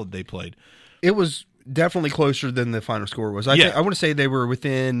solid they played. It was definitely closer than the final score was. I want to say they were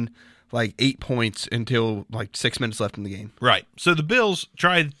within like 8 points until like 6 minutes left in the game. Right. So the Bills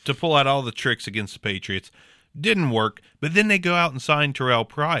tried to pull out all the tricks against the Patriots. Didn't work. But then they go out and sign Terrell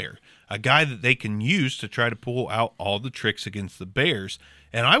Pryor, a guy that they can use to try to pull out all the tricks against the Bears.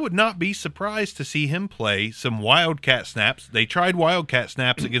 And I would not be surprised to see him play some Wildcat snaps. They tried Wildcat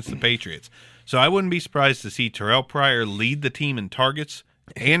snaps against the Patriots. So I wouldn't be surprised to see Terrell Pryor lead the team in targets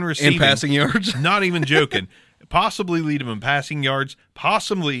and receiving. And passing yards. Not even joking. Possibly lead him in passing yards,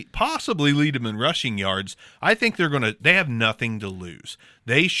 possibly lead him in rushing yards. I think they have nothing to lose.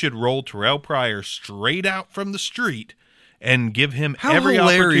 They should roll Terrell Pryor straight out from the street and give him every opportunity. How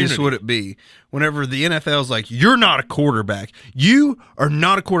hilarious would it be whenever the NFL's like, you're not a quarterback. You are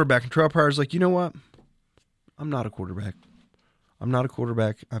not a quarterback. And Terrell Pryor's like, you know what? I'm not a quarterback.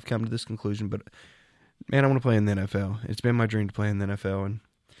 I've come to this conclusion, but man, I want to play in the NFL. It's been my dream to play in the NFL, and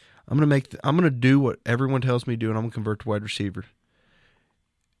I'm gonna do what everyone tells me to do, and I'm gonna convert to wide receiver.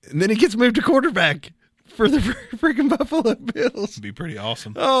 And then he gets moved to quarterback for the freaking Buffalo Bills. It'd be pretty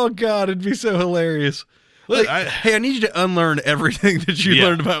awesome. Oh God, it'd be so hilarious. Look, I need you to unlearn everything that you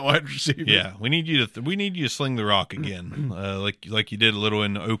learned about wide receiver. Yeah, we need you to sling the rock again, like you did a little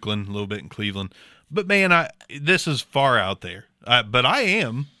in Oakland, a little bit in Cleveland. But man, this is far out there. But I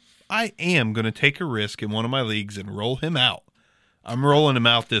am going to take a risk in one of my leagues and roll him out. I'm rolling him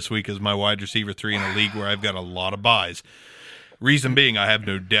out this week as my wide receiver 3 in a league where I've got a lot of buys. Reason being, I have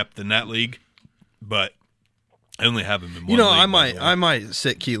no depth in that league, but I only have him in one. I might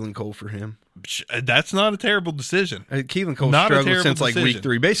sit Keelan Cole for him. That's not a terrible decision. Keelan Cole struggled since like week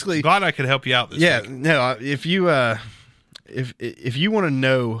 3. Basically, glad I could help you out this week. No, if you want to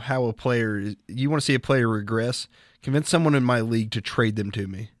know how you want to see a player regress, convince someone in my league to trade them to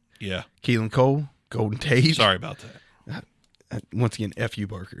me. Yeah, Keelan Cole, Golden Tate. Sorry about that. Once again, F you,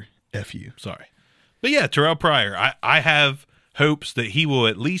 Barker. F you. Sorry. But yeah, Terrell Pryor, I have hopes that he will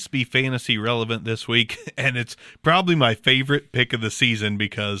at least be fantasy relevant this week, and it's probably my favorite pick of the season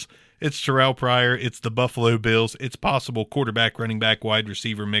because it's Terrell Pryor, it's the Buffalo Bills, it's possible quarterback, running back, wide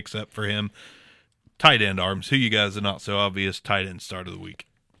receiver mix-up for him. Tight end arms, who you guys are not so obvious tight end start of the week?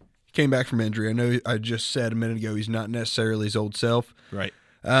 Came back from injury. I know I just said a minute ago he's not necessarily his old self. Right.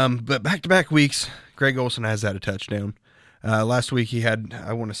 But back-to-back weeks, Greg Olsen has had a touchdown. Last week he had,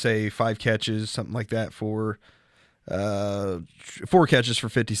 I want to say, 5 catches, something like that, for 4 catches for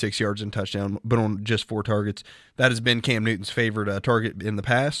 56 yards and touchdown, but on just 4 targets. That has been Cam Newton's favorite target in the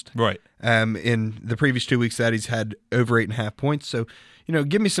past. Right. In the previous 2 weeks that he's had over 8.5 points. So,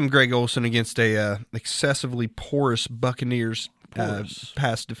 give me some Greg Olsen against a excessively porous Buccaneers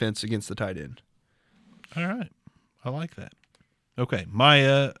pass defense against the tight end. All right. I like that. Okay.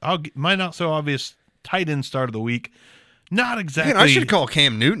 My not so obvious tight end start of the week. Not exactly. Man, I should call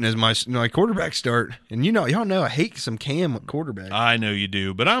Cam Newton as my quarterback start. And y'all know I hate some Cam quarterback. I know you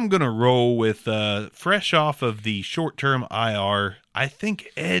do, but I'm going to roll with fresh off of the short-term IR. I think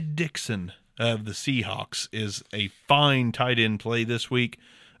Ed Dickson of the Seahawks is a fine tight end play this week.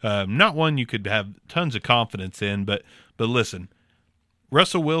 Not one you could have tons of confidence in, but listen,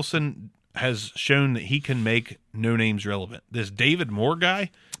 Russell Wilson has shown that he can make no names relevant. This David Moore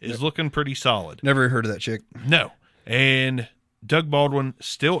guy is looking pretty solid. Never heard of that chick. No. And Doug Baldwin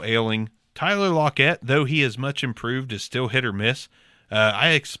still ailing. Tyler Lockett, though he is much improved, is still hit or miss. I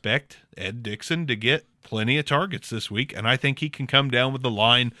expect Ed Dickson to get plenty of targets this week, and I think he can come down with the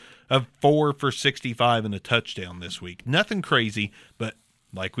line of 4 for 65 and a touchdown this week. Nothing crazy, but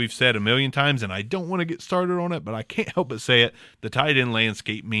like we've said a million times, and I don't want to get started on it, but I can't help but say it, the tight end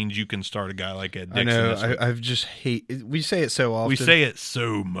landscape means you can start a guy like Ed Dickson. I know. I just hate – we say it so often. We say it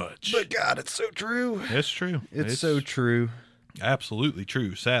so much. But, God, it's so true. It's true. It's so true. Absolutely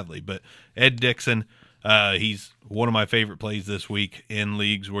true, sadly. But Ed Dickson, he's one of my favorite plays this week in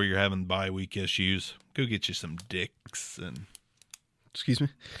leagues where you're having bye week issues. Go get you some Dixon. Excuse me?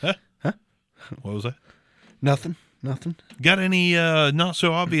 Huh? What was that? Nothing. Got any not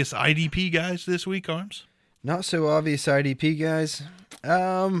so obvious IDP guys this week, Arms? Not so obvious IDP guys.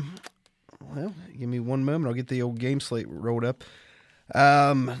 Well, give me one moment. I'll get the old game slate rolled up.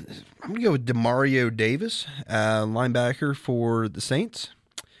 I'm going to go with Demario Davis, linebacker for the Saints.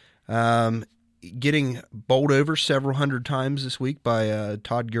 Getting bowled over several hundred times this week by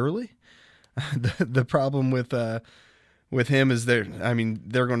Todd Gurley. The problem with him is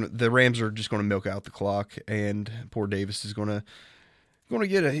the Rams are just going to milk out the clock, and poor Davis is going to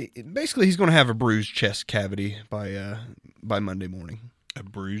get basically he's going to have a bruised chest cavity by Monday morning. A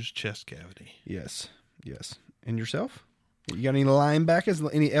bruised chest cavity. Yes. And yourself? You got any linebackers?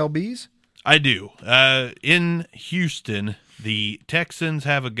 Any LBs? I do. In Houston, the Texans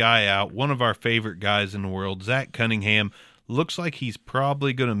have a guy out, one of our favorite guys in the world, Zach Cunningham. Looks like he's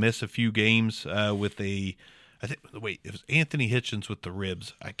probably going to miss a few games it was Anthony Hitchens with the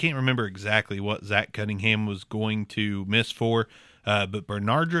ribs. I can't remember exactly what Zach Cunningham was going to miss for, but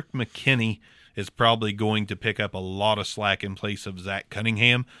Bernardrick McKinney is probably going to pick up a lot of slack in place of Zach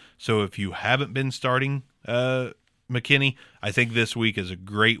Cunningham. So if you haven't been starting McKinney, I think this week is a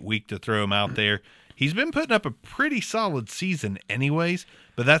great week to throw him out there. He's been putting up a pretty solid season anyways,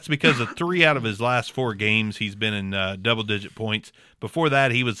 but that's because of 3 out of his last 4 games he's been in double-digit points. Before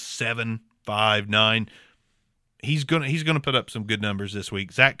that, he was 7, 5, 9. He's gonna put up some good numbers this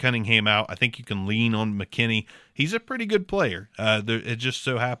week. Zach Cunningham out. I think you can lean on McKinney. He's a pretty good player. It just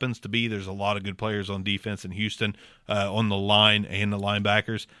so happens to be there's a lot of good players on defense in Houston, on the line and the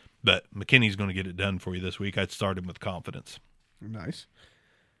linebackers. But McKinney's going to get it done for you this week. I'd start him with confidence. Nice.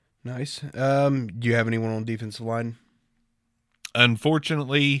 Do you have anyone on defensive line?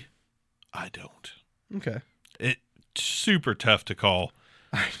 Unfortunately, I don't. Okay. It's super tough to call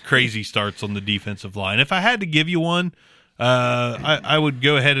crazy starts on the defensive line. If I had to give you one, I would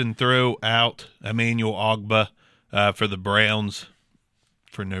go ahead and throw out Emmanuel Ogbah for the Browns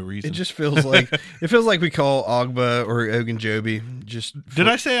for no reason. It just feels like we call Ogbah or Ogunjobi Did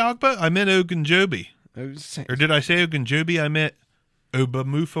I say Ogbah? I meant Ogunjobi. Or did I say Ogunjobi? I meant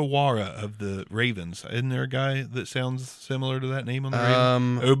Obamufawara of the Ravens. Isn't there a guy that sounds similar to that name on the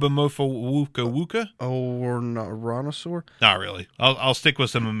Ravens? Obamufawuka? Or not Rhinosaur? Not really. I'll stick with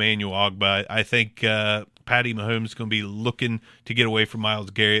some Emmanuel Ogbah. I think Patty Mahomes is going to be looking to get away from Myles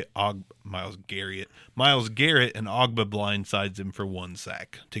Garrett, and Ogbah blindsides him for 1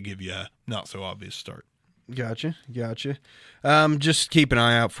 sack to give you a not so obvious start. Gotcha. Just keep an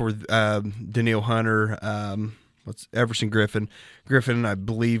eye out for Danielle Hunter. Everson Griffin. I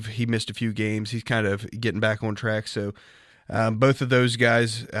believe he missed a few games. He's kind of getting back on track. So Both of those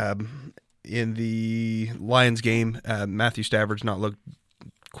guys in the Lions game, Matthew Stafford's not looked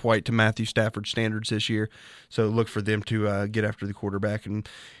quite to Matthew Stafford standards this year, so look for them to get after the quarterback and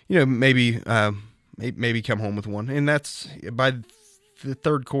maybe come home with one. And that's by the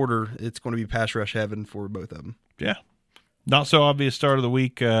third quarter, it's going to be pass rush heaven for both of them. Yeah. Not so obvious start of the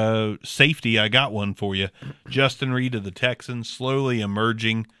week. Safety, I got one for you. Justin Reed of the Texans, slowly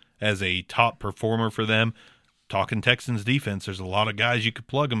emerging as a top performer for them. Talking Texans defense, there's a lot of guys you could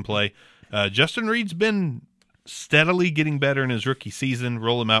plug and play. Justin Reed's been steadily getting better in his rookie season.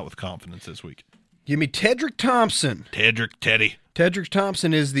 Roll him out with confidence this week. Give me Tedrick Thompson. Teddy. Tedrick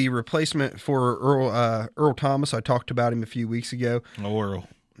Thompson is the replacement for Earl Thomas. I talked about him a few weeks ago. Oh, Earl.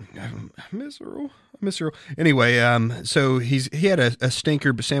 I miss Earl. Anyway, so he had a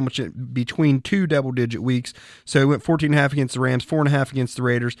stinker sandwiched it between 2 double-digit weeks. So he went 14.5 against the Rams, 4.5 against the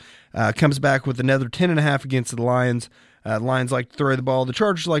Raiders. Comes back with another 10.5 against the Lions. The Lions like to throw the ball. The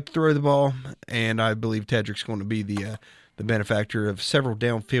Chargers like to throw the ball. And I believe Tedrick's going to be the benefactor of several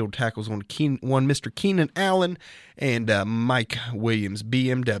downfield tackles on one Mr. Keenan Allen and Mike Williams,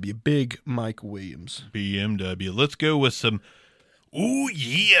 BMW. Big Mike Williams. BMW. Let's go with some... Ooh,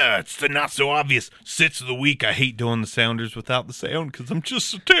 yeah, it's the not-so-obvious sits of the week. I hate doing the sounders without the sound because I'm just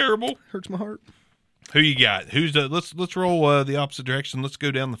so terrible. Hurts my heart. Who you got? Let's roll the opposite direction. Let's go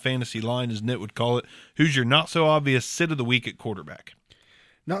down the fantasy line, as Nit would call it. Who's your not-so-obvious sit of the week at quarterback?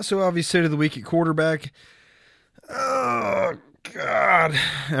 Not-so-obvious sit of the week at quarterback? Oh, God.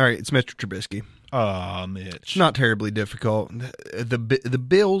 All right, it's Mr. Trubisky. Mitch. It's not terribly difficult. The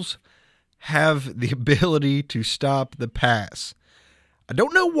Bills have the ability to stop the pass. I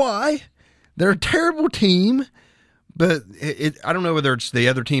don't know why. They're a terrible team, but I don't know whether it's the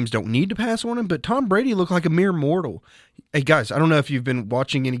other teams don't need to pass on him, but Tom Brady looked like a mere mortal. Hey, guys, I don't know if you've been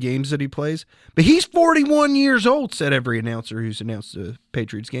watching any games that he plays, but he's 41 years old, said every announcer who's announced the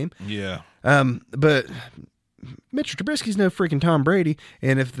Patriots game. Yeah. But Mitch Trubisky's no freaking Tom Brady,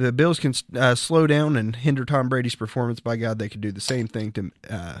 and if the Bills can slow down and hinder Tom Brady's performance, by God, they could do the same thing to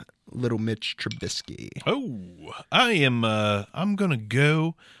little Mitch Trubisky. Oh, I'm going to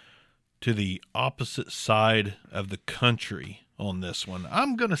go to the opposite side of the country on this one.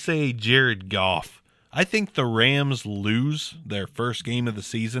 I'm going to say Jared Goff. I think the Rams lose their first game of the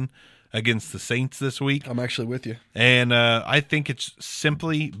season against the Saints this week. I'm actually with you. And I think it's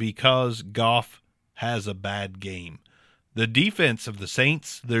simply because Goff has a bad game. The defense of the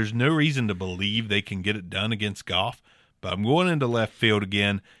Saints, there's no reason to believe they can get it done against Goff. But I'm going into left field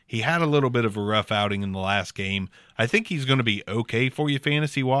again. He had a little bit of a rough outing in the last game. I think he's going to be okay for you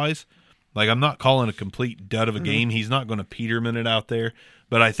fantasy-wise. Like, I'm not calling a complete dud of a game. He's not going to Peterman it out there.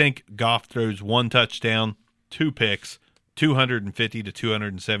 But I think Goff throws 1 touchdown, 2 picks, 250 to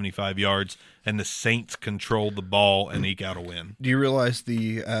 275 yards, and the Saints control the ball and eke out a win. Do you realize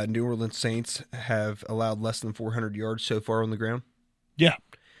the New Orleans Saints have allowed less than 400 yards so far on the ground? Yeah,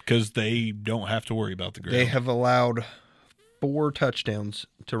 because they don't have to worry about the ground. They have allowed 4 touchdowns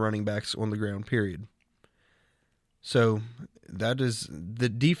to running backs on the ground, period. So that is the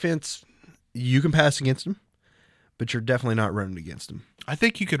defense. You can pass against them, but you're definitely not running against them. I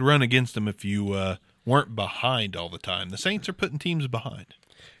think you could run against them if you weren't behind all the time. The Saints are putting teams behind.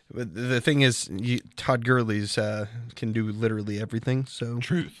 But the thing is, Todd Gurley's can do literally everything. So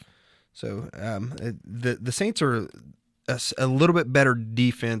Truth. So the Saints are a little bit better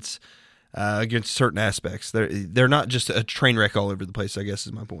defense against certain aspects. They're not just a train wreck all over the place, I guess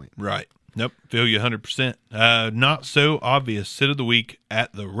is my point. Right. Nope. Feel you 100%. Not so obvious sit of the week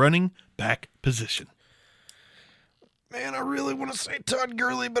at the running back position. Man, I really want to say Todd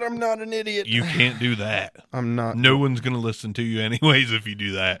Gurley, but I'm not an idiot. You can't do that. I'm not. No one's going to listen to you anyways if you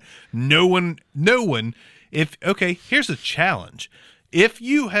do that. No one. Okay, here's a challenge. If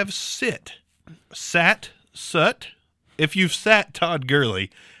you have if you've sat Todd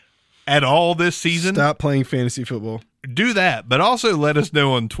Gurley at all this season, stop playing fantasy football. Do that, but also let us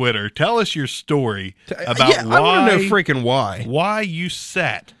know on Twitter. Tell us your story about why. I want to know freaking why. Why you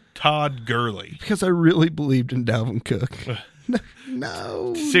sat Todd Gurley. Because I really believed in Dalvin Cook.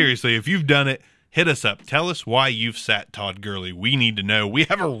 No. Seriously, if you've done it, hit us up. Tell us why you've sat Todd Gurley. We need to know. We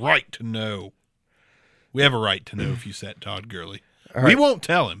have a right to know. We have a right to know if you sat Todd Gurley. Right. We won't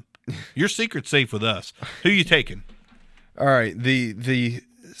tell him. Your secret's safe with us. Who you taking? All right. The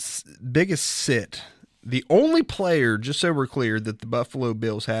biggest sit, the only player, just so we're clear, that the Buffalo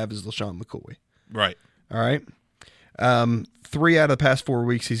Bills have is LaShawn McCoy. Right. All right. 3 out of the past 4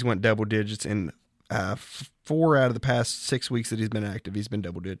 weeks, he's went double digits, and 4 out of the past 6 weeks that he's been active, he's been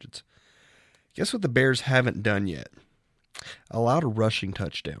double digits. Guess what the Bears haven't done yet? Allowed a rushing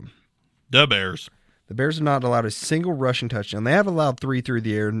touchdown. The Bears. The Bears have not allowed a single rushing touchdown. They have allowed 3 through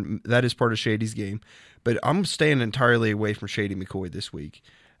the air, and that is part of Shady's game. But I'm staying entirely away from Shady McCoy this week.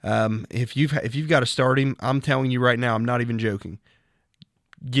 If you've got to start him, I'm telling you right now, I'm not even joking.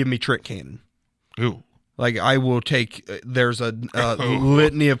 Give me Trent Cannon. Ooh. Like, I will take there's a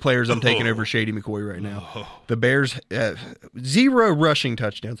litany of players I'm taking over Shady McCoy right now. The Bears, 0 rushing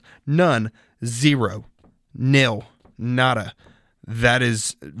touchdowns. None. 0. Nil. Nada. That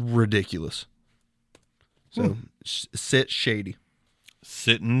is ridiculous. So, sit Shady.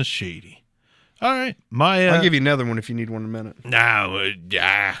 Sit in the Shady. All right. I'll give you another one if you need one in a minute. Nah.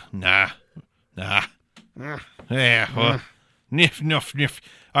 Yeah, well, niff.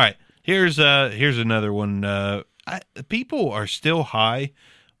 All right. Here's another one. People are still high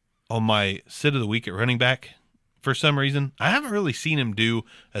on my sit of the week at running back for some reason. I haven't really seen him do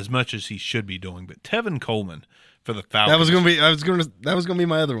as much as he should be doing. But Tevin Coleman for the Falcons. That was gonna be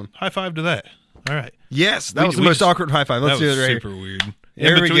my other one. High five to that. All right. Yes, that was the most awkward high five. Let's do it right super here. weird.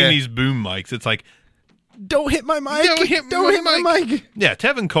 There In we between go. these boom mics, it's like, Don't hit my mic. Don't hit my mic. yeah,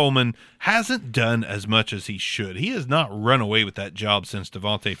 Tevin Coleman hasn't done as much as he should. He has not run away with that job since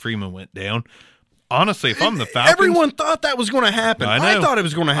Devontae Freeman went down. Honestly, if I'm the Falcons... Everyone thought that was going to happen. I know. thought it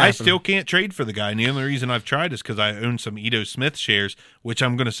was going to happen. I still can't trade for the guy, and the only reason I've tried is because I own some Ito Smith shares, which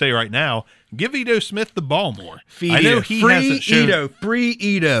I'm going to say right now, give Ito Smith the ball more. Feed I know Ito. he Free hasn't shown... Ito. Free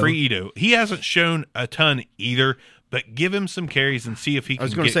Ito. Free Ito. He hasn't shown a ton either, but give him some carries and see if he can I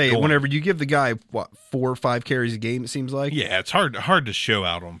was going to get say, going. whenever you give the guy, 4 or 5 carries a game, it seems like? Yeah, it's hard to show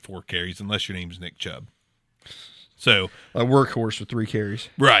out on 4 carries unless your name's Nick Chubb. So A workhorse with 3 carries.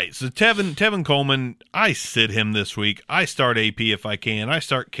 right. So Tevin Coleman, I sit him this week. I start AP if I can. I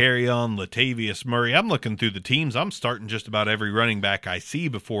start carry on Latavius Murray. I'm looking through the teams. I'm starting just about every running back I see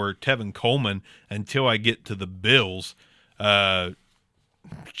before Tevin Coleman until I get to the Bills.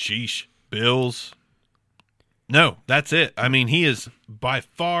 Bills. No, that's it. I mean, he is by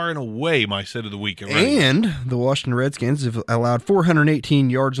far and away my sit of the week. At running back. And the Washington Redskins have allowed 418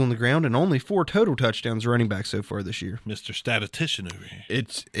 yards on the ground and only 4 total touchdowns running back so far this year. Mr. Statistician over here.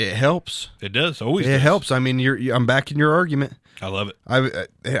 It helps. It does. Always It does. helps. I mean, I'm backing your argument. I love it.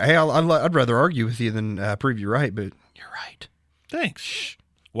 I'd rather argue with you than prove you right, but you're right. Thanks.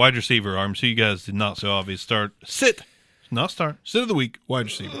 Wide receiver arm. So you guys did not so obvious start. Sit. Not start. Sit of the week. Wide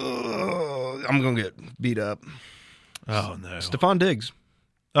receiver. I'm going to get beat up. Oh, no. Stephon Diggs.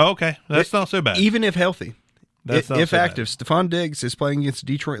 Oh, okay. That's not so bad. Even if healthy. That's not if so bad. active, Stephon Diggs is playing against a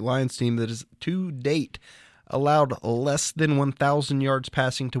Detroit Lions team that has, to date, allowed less than 1,000 yards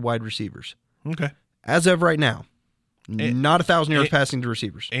passing to wide receivers. Okay. As of right now. Not 1,000 yards passing to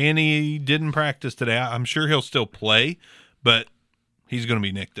receivers. And he didn't practice today. I'm sure he'll still play, but he's going to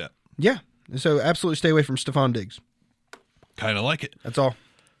be nicked up. Yeah. So absolutely stay away from Stephon Diggs. Kind of like it. That's all.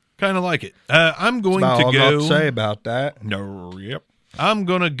 Kind of like it. I'm going That's to all go. I'll say about that. No, yep. I'm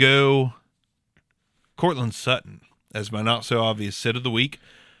going to go Cortland Sutton as my not so obvious sit of the week.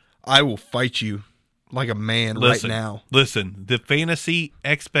 I will fight you like a man Listen, right now. Listen, the fantasy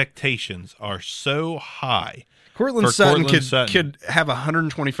expectations are so high. Cortland for Sutton Cortland Sutton. could have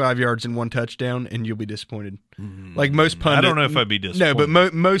 125 yards and 1 touchdown, and you'll be disappointed. Like most pundits. I don't know if I'd be No, disappointed.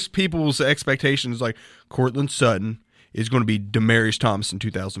 but most people's expectations like Cortland Sutton is going to be Demaryius Thomas in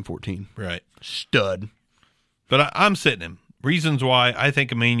 2014. Right. Stud. But I'm sitting him. Reasons why I think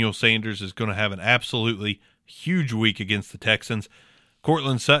Emmanuel Sanders is going to have an absolutely huge week against the Texans.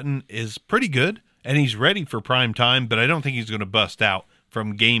 Cortland Sutton is pretty good, and he's ready for prime time, but I don't think he's going to bust out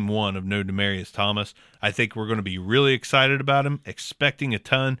from game 1 of no Demaryius Thomas. I think we're going to be really excited about him, expecting a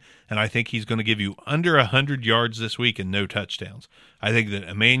ton, and I think he's going to give you under 100 yards this week and no touchdowns. I think that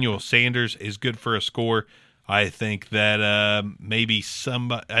Emmanuel Sanders is good for a score. I think that maybe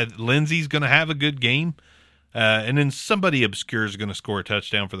Lindsey's going to have a good game, and then somebody obscure is going to score a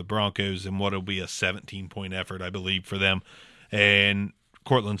touchdown for the Broncos in what will be a 17-point effort, I believe, for them. And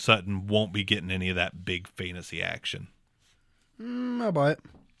Cortland Sutton won't be getting any of that big fantasy action. I'll buy it.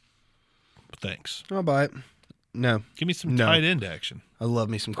 But thanks. I'll buy it. No. Give me some No. tight end action. I love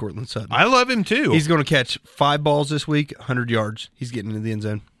me some Cortland Sutton. I love him too. He's going to catch 5 balls this week, 100 yards. He's getting into the end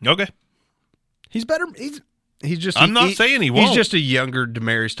zone. Okay. He's better. He's just. I'm not saying he won't. He's just a younger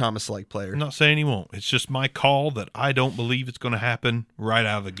Demaryius Thomas-like player. I'm not saying he won't. It's just my call that I don't believe it's going to happen right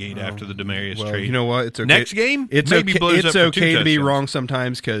out of the gate after the Demaryius Well, trade. you know what? It's okay. Next game, It's maybe okay. blows It's up for 2 okay to be touchdowns. wrong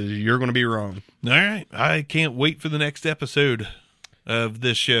sometimes because you're going to be wrong. All right. I can't wait for the next episode of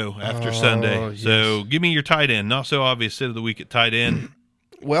this show after Sunday. yes. So give me your tight end. Not so obvious sit of the week at tight end.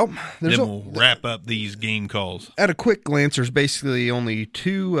 Well, Then we'll wrap up these game calls. at a quick glance, there's basically only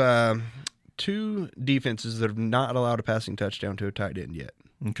two defenses that have not allowed a passing touchdown to a tight end yet.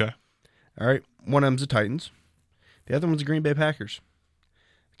 Okay. All right, one of them's the Titans. The other one's the Green Bay Packers.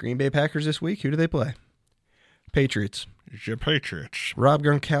 Green Bay Packers this week, who do they play? Patriots. It's your Patriots. Rob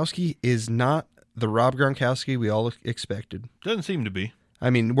Gronkowski is not the Rob Gronkowski we all expected. Doesn't seem to be.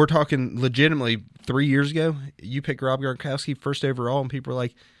 I mean, we're talking legitimately 3 years ago. You pick Rob Gronkowski first overall, and people are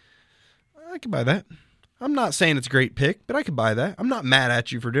like, I could buy that. I'm not saying it's a great pick, but I could buy that. I'm not mad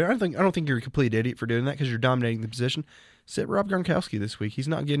at you for doing it. I don't think you're a complete idiot for doing that because you're dominating the position. Sit Rob Gronkowski this week. He's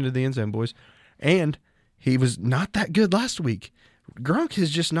not getting to the end zone, boys. And he was not that good last week. Gronk has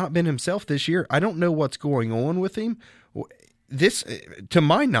just not been himself this year. I don't know what's going on with him. This, to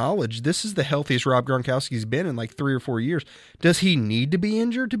my knowledge, this is the healthiest Rob Gronkowski's been in like 3 or 4 years. Does he need to be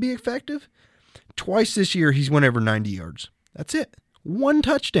injured to be effective? Twice this year, he's went over 90 yards. That's it. One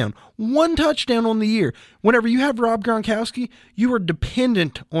touchdown on the year. Whenever you have Rob Gronkowski, you are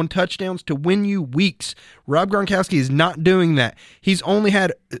dependent on touchdowns to win you weeks. Rob Gronkowski is not doing that. He's only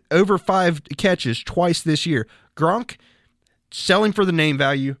had over 5 catches twice this year. Gronk, selling for the name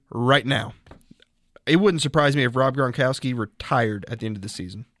value right now. It wouldn't surprise me if Rob Gronkowski retired at the end of the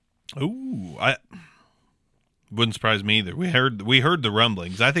season. Ooh, wouldn't surprise me either. We heard the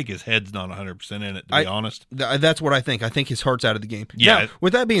rumblings. I think his head's not 100% in it, to be honest. That's what I think. I think his heart's out of the game. Yeah. Now,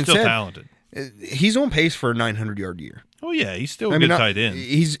 with that being still said, talented. He's on pace for a 900-yard year. Oh yeah, he's still a good tight end.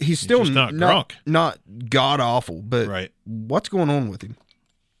 He's still just not Gronk. Not god awful, but right. What's going on with him?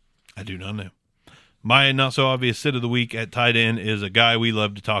 I do not know. My not so obvious sit of the week at tight end is a guy we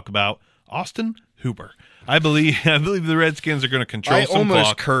love to talk about, Austin Hooper. I believe the Redskins are going to control some clock. I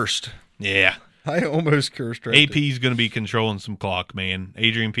almost cursed. Yeah. I almost cursed right AP is going to be controlling some clock, man.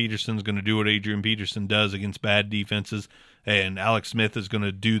 Adrian Peterson's going to do what Adrian Peterson does against bad defenses, and Alex Smith is going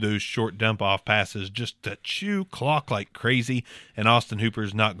to do those short dump-off passes just to chew clock like crazy, and Austin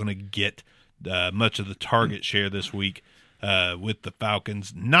Hooper's not going to get much of the target share this week with the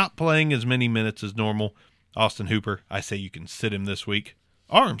Falcons not playing as many minutes as normal. Austin Hooper, I say you can sit him this week.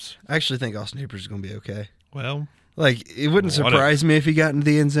 Arms. I actually think Austin Hooper's going to be okay. Well, like, it wouldn't surprise me if he got into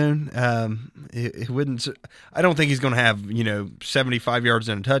the end zone. It wouldn't. I don't think he's going to have 75 yards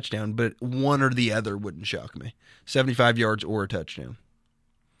and a touchdown, but one or the other wouldn't shock me. 75 yards or a touchdown.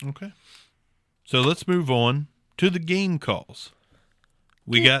 Okay. So let's move on to the game calls.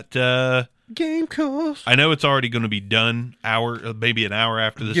 We got game calls. I know it's already going to be done. Maybe an hour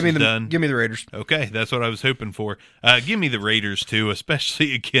after this is done. Give me the Raiders. Okay, that's what I was hoping for. Give me the Raiders too,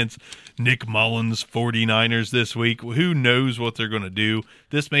 especially against Nick Mullins' 49ers this week. Who knows what they're going to do?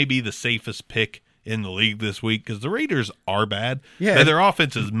 This may be the safest pick in the league this week because the Raiders are bad. Yeah, but their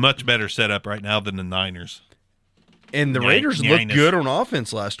offense is much better set up right now than the Niners. And the Raiders looked good on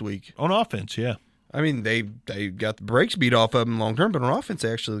offense last week. On offense, yeah. I mean, they got the brakes beat off of them long term, but on offense,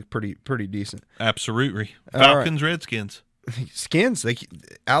 they actually look pretty decent. Absolutely. Falcons, right. Redskins. Skins.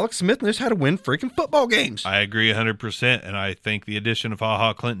 Alex Smith knows how to win freaking football games. I agree 100%, and I think the addition of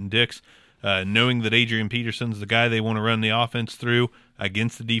HaHa Clinton-Dix, knowing that Adrian Peterson's the guy they want to run the offense through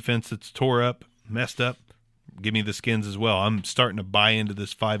against the defense that's tore up, messed up, give me the Skins as well. I'm starting to buy into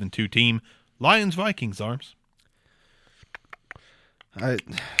this 5-2 team. Lions, Vikings, Arms.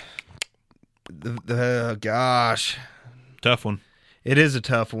 Gosh. Tough one. It is a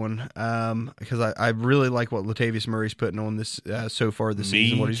tough one because I really like what Latavius Murray's putting on this so far this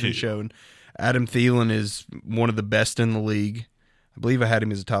season, what he's been showing. Adam Thielen is one of the best in the league. I believe I had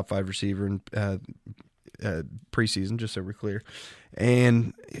him as a top 5 receiver in preseason, just so we're clear.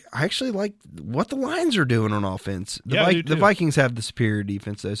 And I actually like what the Lions are doing on offense. The Vikings have the superior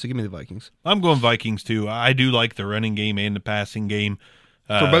defense, though, so give me the Vikings. I'm going Vikings, too. I do like the running game and the passing game.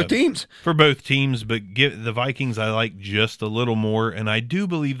 For both teams. For both teams, but the Vikings I like just a little more, and I do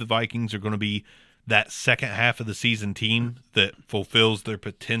believe the Vikings are going to be that second half of the season team that fulfills their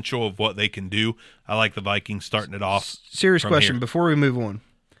potential of what they can do. I like the Vikings starting it off. Serious question before we move on.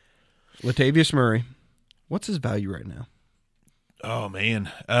 Latavius Murray, what's his value right now? Oh,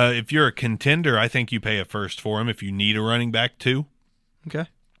 man. If you're a contender, I think you pay a first for him if you need a running back, too. Okay.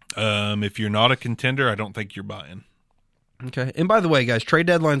 If you're not a contender, I don't think you're buying. Okay. And by the way, guys, trade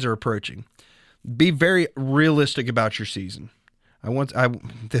deadlines are approaching. Be very realistic about your season.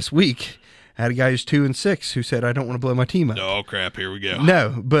 This week I had a guy who's 2-6 who said, I don't want to blow my team up. Oh, crap. Here we go.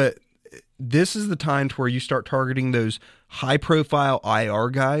 No, but this is the time to where you start targeting those high-profile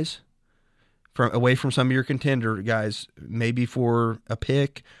IR guys away from some of your contender guys, maybe for a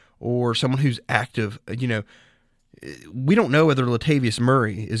pick or someone who's active. We don't know whether Latavius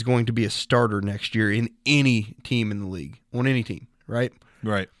Murray is going to be a starter next year in any team in the league, on any team, right?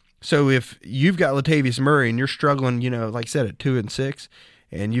 Right. So if you've got Latavius Murray and you're struggling, like I said, at 2-6,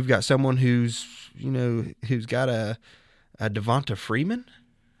 and you've got someone who's got a Devonta Freeman,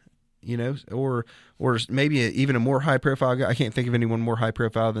 or maybe even a more high-profile guy. I can't think of anyone more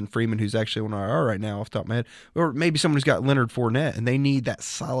high-profile than Freeman, who's actually on IR right now off the top of my head. Or maybe someone who's got Leonard Fournette, and they need that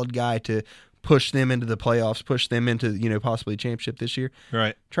solid guy to push them into the playoffs, push them into, possibly a championship this year.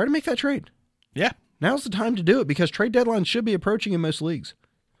 Right. Try to make that trade. Yeah. Now's the time to do it because trade deadlines should be approaching in most leagues.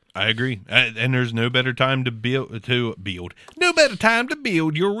 I agree, and there's no better time to build. No better time to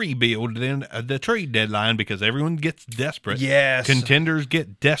build your rebuild than the trade deadline because everyone gets desperate. Yes, contenders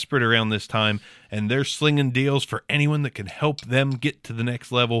get desperate around this time, and they're slinging deals for anyone that can help them get to the next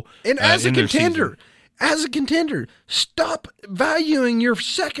level. And as a contender, stop valuing your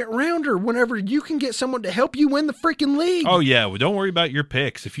second rounder whenever you can get someone to help you win the freaking league. Oh yeah, well, don't worry about your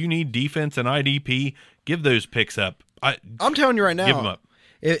picks. If you need defense and IDP, give those picks up. I'm telling you right now, give them up.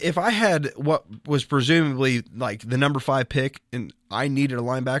 If I had what was presumably like the number 5 pick and I needed a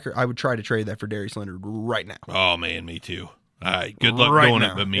linebacker, I would try to trade that for Darius Leonard right now. Oh, man, me too. All right, good luck doing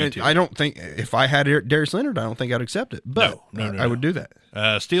it, but me too. I don't think, if I had Darius Leonard, I don't think I'd accept it. But no. I would do that.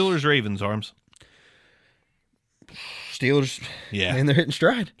 Steelers, Ravens, Arms. Steelers, yeah. And they're hitting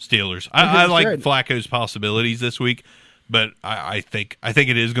stride. Steelers. I like Flacco's possibilities this week. But I think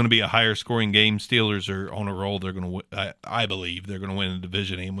it is going to be a higher scoring game. Steelers are on a roll. They're going to. I believe they're going to win the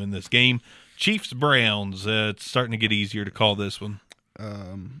division and win this game. Chiefs Browns. It's starting to get easier to call this one.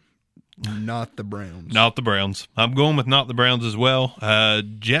 Not the Browns. Not the Browns. I'm going with not the Browns as well.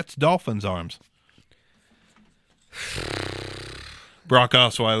 Jets Dolphins, Arms. Brock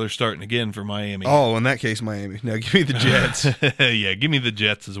Osweiler starting again for Miami. Oh, in that case, Miami. No, give me the Jets. Yeah, give me the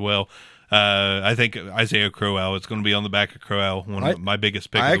Jets as well. I think Isaiah Crowell is going to be on the back of Crowell, one of my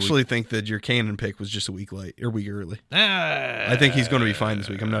biggest picks. I actually think that your Cannon pick was just a week early. I think he's going to be fine this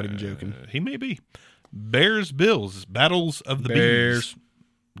week. I'm not even joking. He may be. Bears Bills, Battles of the Bears.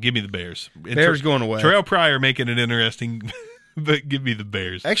 Give me the Bears. Bears going away. Terrell Pryor making it interesting, but give me the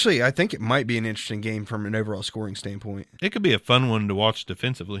Bears. Actually, I think it might be an interesting game from an overall scoring standpoint. It could be a fun one to watch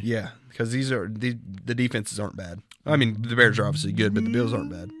defensively. Yeah, because the defenses aren't bad. I mean, the Bears are obviously good, but the Bills aren't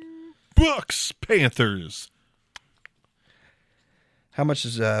bad. Bucks Panthers. How much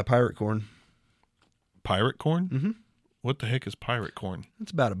is pirate corn? Pirate corn? Mm-hmm. What the heck is pirate corn?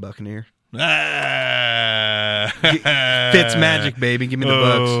 It's about $1 a year. Fitz magic, baby. Give me the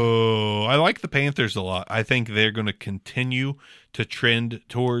Bucks. Oh, I like the Panthers a lot. I think they're going to continue to trend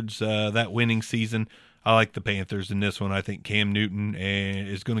towards that winning season. I like the Panthers in this one. I think Cam Newton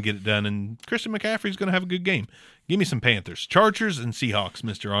is going to get it done, and Christian McCaffrey's going to have a good game. Give me some Panthers. Chargers and Seahawks,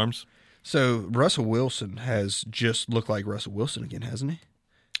 Mr. Arms. So Russell Wilson has just looked like Russell Wilson again, hasn't he?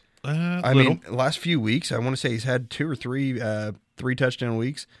 I mean, last few weeks, I want to say he's had 2 or 3 touchdown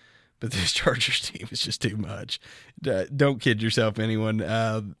weeks, but this Chargers team is just too much. Don't kid yourself,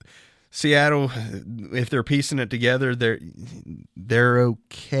 anyone. Seattle, if they're piecing it together, they're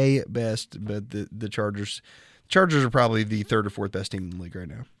okay at best, but the Chargers are probably the 3rd or 4th best team in the league right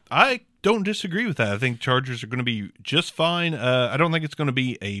now. I don't disagree with that. I think Chargers are going to be just fine. I don't think it's going to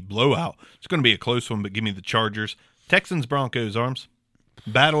be a blowout. It's going to be a close one, but give me the Chargers. Texans, Broncos, Arms.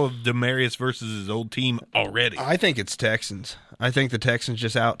 Battle of Demarius versus his old team already. I think it's Texans. I think the Texans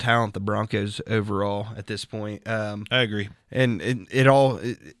just out-talent the Broncos overall at this point. I agree. And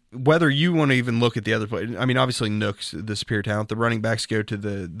whether you want to even look at the other play, I mean, obviously Nook's the superior talent. The running backs go to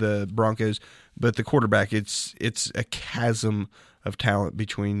the Broncos, but the quarterback, it's a chasm of talent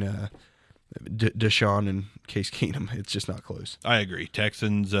between Deshaun and Case Keenum. It's just not close. I agree.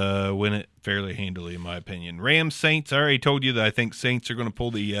 Texans win it fairly handily, in my opinion. Rams, Saints. I already told you that I think Saints are going to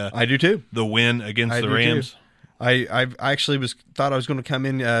pull the. I do too. The win against the Rams. Too. I actually thought I was going to come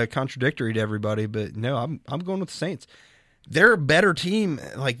in contradictory to everybody, but no, I'm going with the Saints. They're a better team.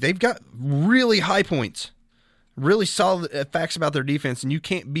 Like, they've got really high points, really solid facts about their defense, and you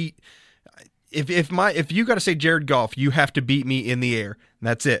can't beat. If you got to say Jared Goff, you have to beat me in the air. And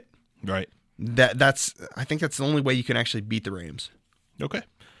that's it. Right. I think that's the only way you can actually beat the Rams. Okay.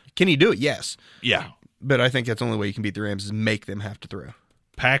 Can he do it? Yes. Yeah. But I think that's the only way you can beat the Rams is make them have to throw.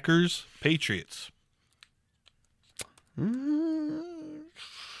 Packers, Patriots.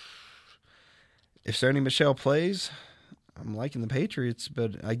 If Sony Michel plays, I'm liking the Patriots,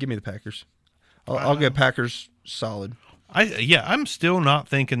 but give me the Packers. I'll go Packers solid. I'm still not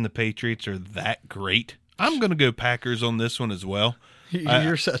thinking the Patriots are that great. I'm going to go Packers on this one as well.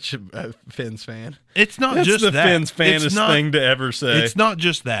 You're such a Fins fan. It's not That's just the that. Fins fanest thing to ever say. It's not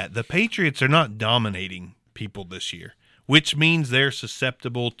just that. The Patriots are not dominating people this year, which means they're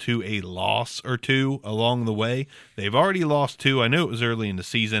susceptible to a loss or two along the way. They've already lost 2. I know it was early in the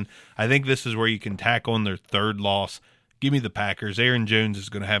season. I think this is where you can tack on their 3rd loss. Give me the Packers. Aaron Jones is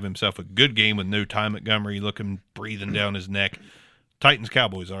going to have himself a good game with no Ty Montgomery breathing down his neck. Titans,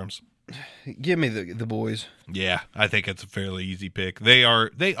 Cowboys, Arms. Give me the boys. Yeah, I think it's a fairly easy pick. They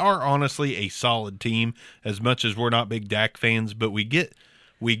are honestly a solid team. As much as we're not big Dak fans, but we get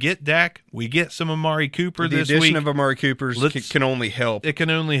Dak, we get some Amari Cooper this week. The addition of Amari Cooper can only help. It can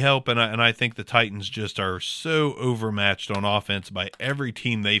only help, and I think the Titans just are so overmatched on offense by every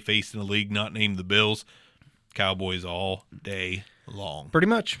team they face in the league, not named the Bills. Cowboys all day long. Pretty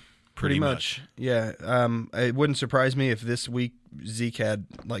much. Yeah. It wouldn't surprise me if this week Zeke had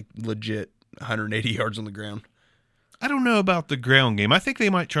like legit 180 yards on the ground. I don't know about the ground game. I think they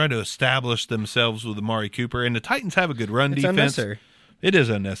might try to establish themselves with Amari Cooper, and the Titans have a good run defense. Unnecessary. It is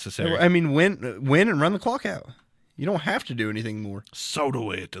unnecessary. I mean, win and run the clock out. You don't have to do anything more. Sowed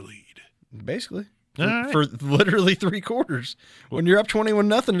away at the lead. Basically. All right. For literally 3 quarters. When you're up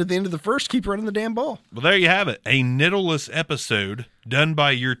 21-0 at the end of the first, keep running the damn ball. Well, there you have it. A nittleless episode done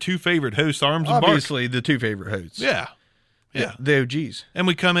by your 2 favorite hosts, Arms and Bark. Obviously, the 2 favorite hosts. Yeah. The OGs. And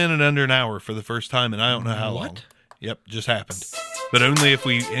we come in under an hour for the first time, and I don't know how long. Yep, just happened. But only if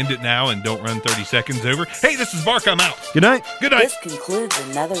we end it now and don't run 30 seconds over. Hey, this is Bark. I'm out. Good night. Good night. This concludes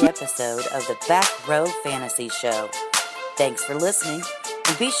another episode of the Back Row Fantasy Show. Thanks for listening,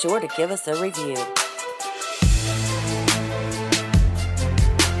 and be sure to give us a review.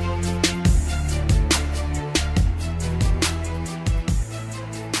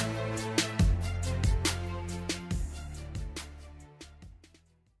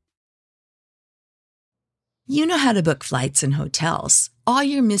 You know how to book flights and hotels. All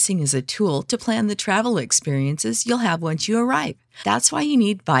you're missing is a tool to plan the travel experiences you'll have once you arrive. That's why you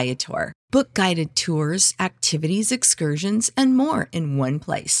need Viator. Book guided tours, activities, excursions, and more in one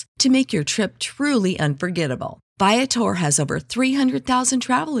place to make your trip truly unforgettable. Viator has over 300,000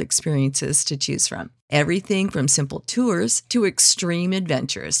 travel experiences to choose from. Everything from simple tours to extreme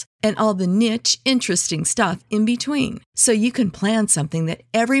adventures and all the niche, interesting stuff in between. So you can plan something that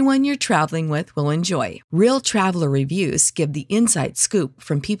everyone you're traveling with will enjoy. Real traveler reviews give the inside scoop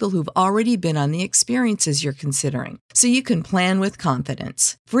from people who've already been on the experiences you're considering. So you can plan with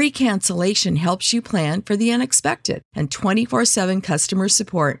confidence. Free cancellation helps you plan for the unexpected. And 24/7 customer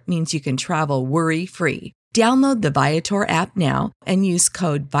support means you can travel worry-free. Download the Viator app now and use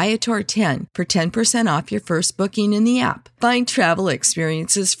code Viator10 for 10% off your first booking in the app. Find travel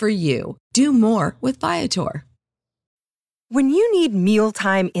experiences for you. Do more with Viator. When you need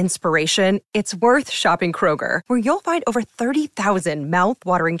mealtime inspiration, it's worth shopping Kroger, where you'll find over 30,000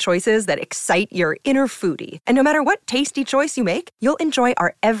 mouth-watering choices that excite your inner foodie. And no matter what tasty choice you make, you'll enjoy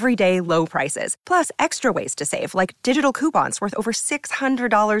our everyday low prices, plus extra ways to save, like digital coupons worth over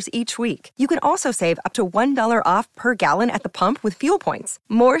 $600 each week. You can also save up to $1 off per gallon at the pump with fuel points.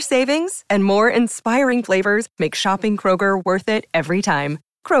 More savings and more inspiring flavors make shopping Kroger worth it every time.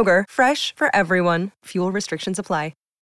 Kroger, fresh for everyone. Fuel restrictions apply.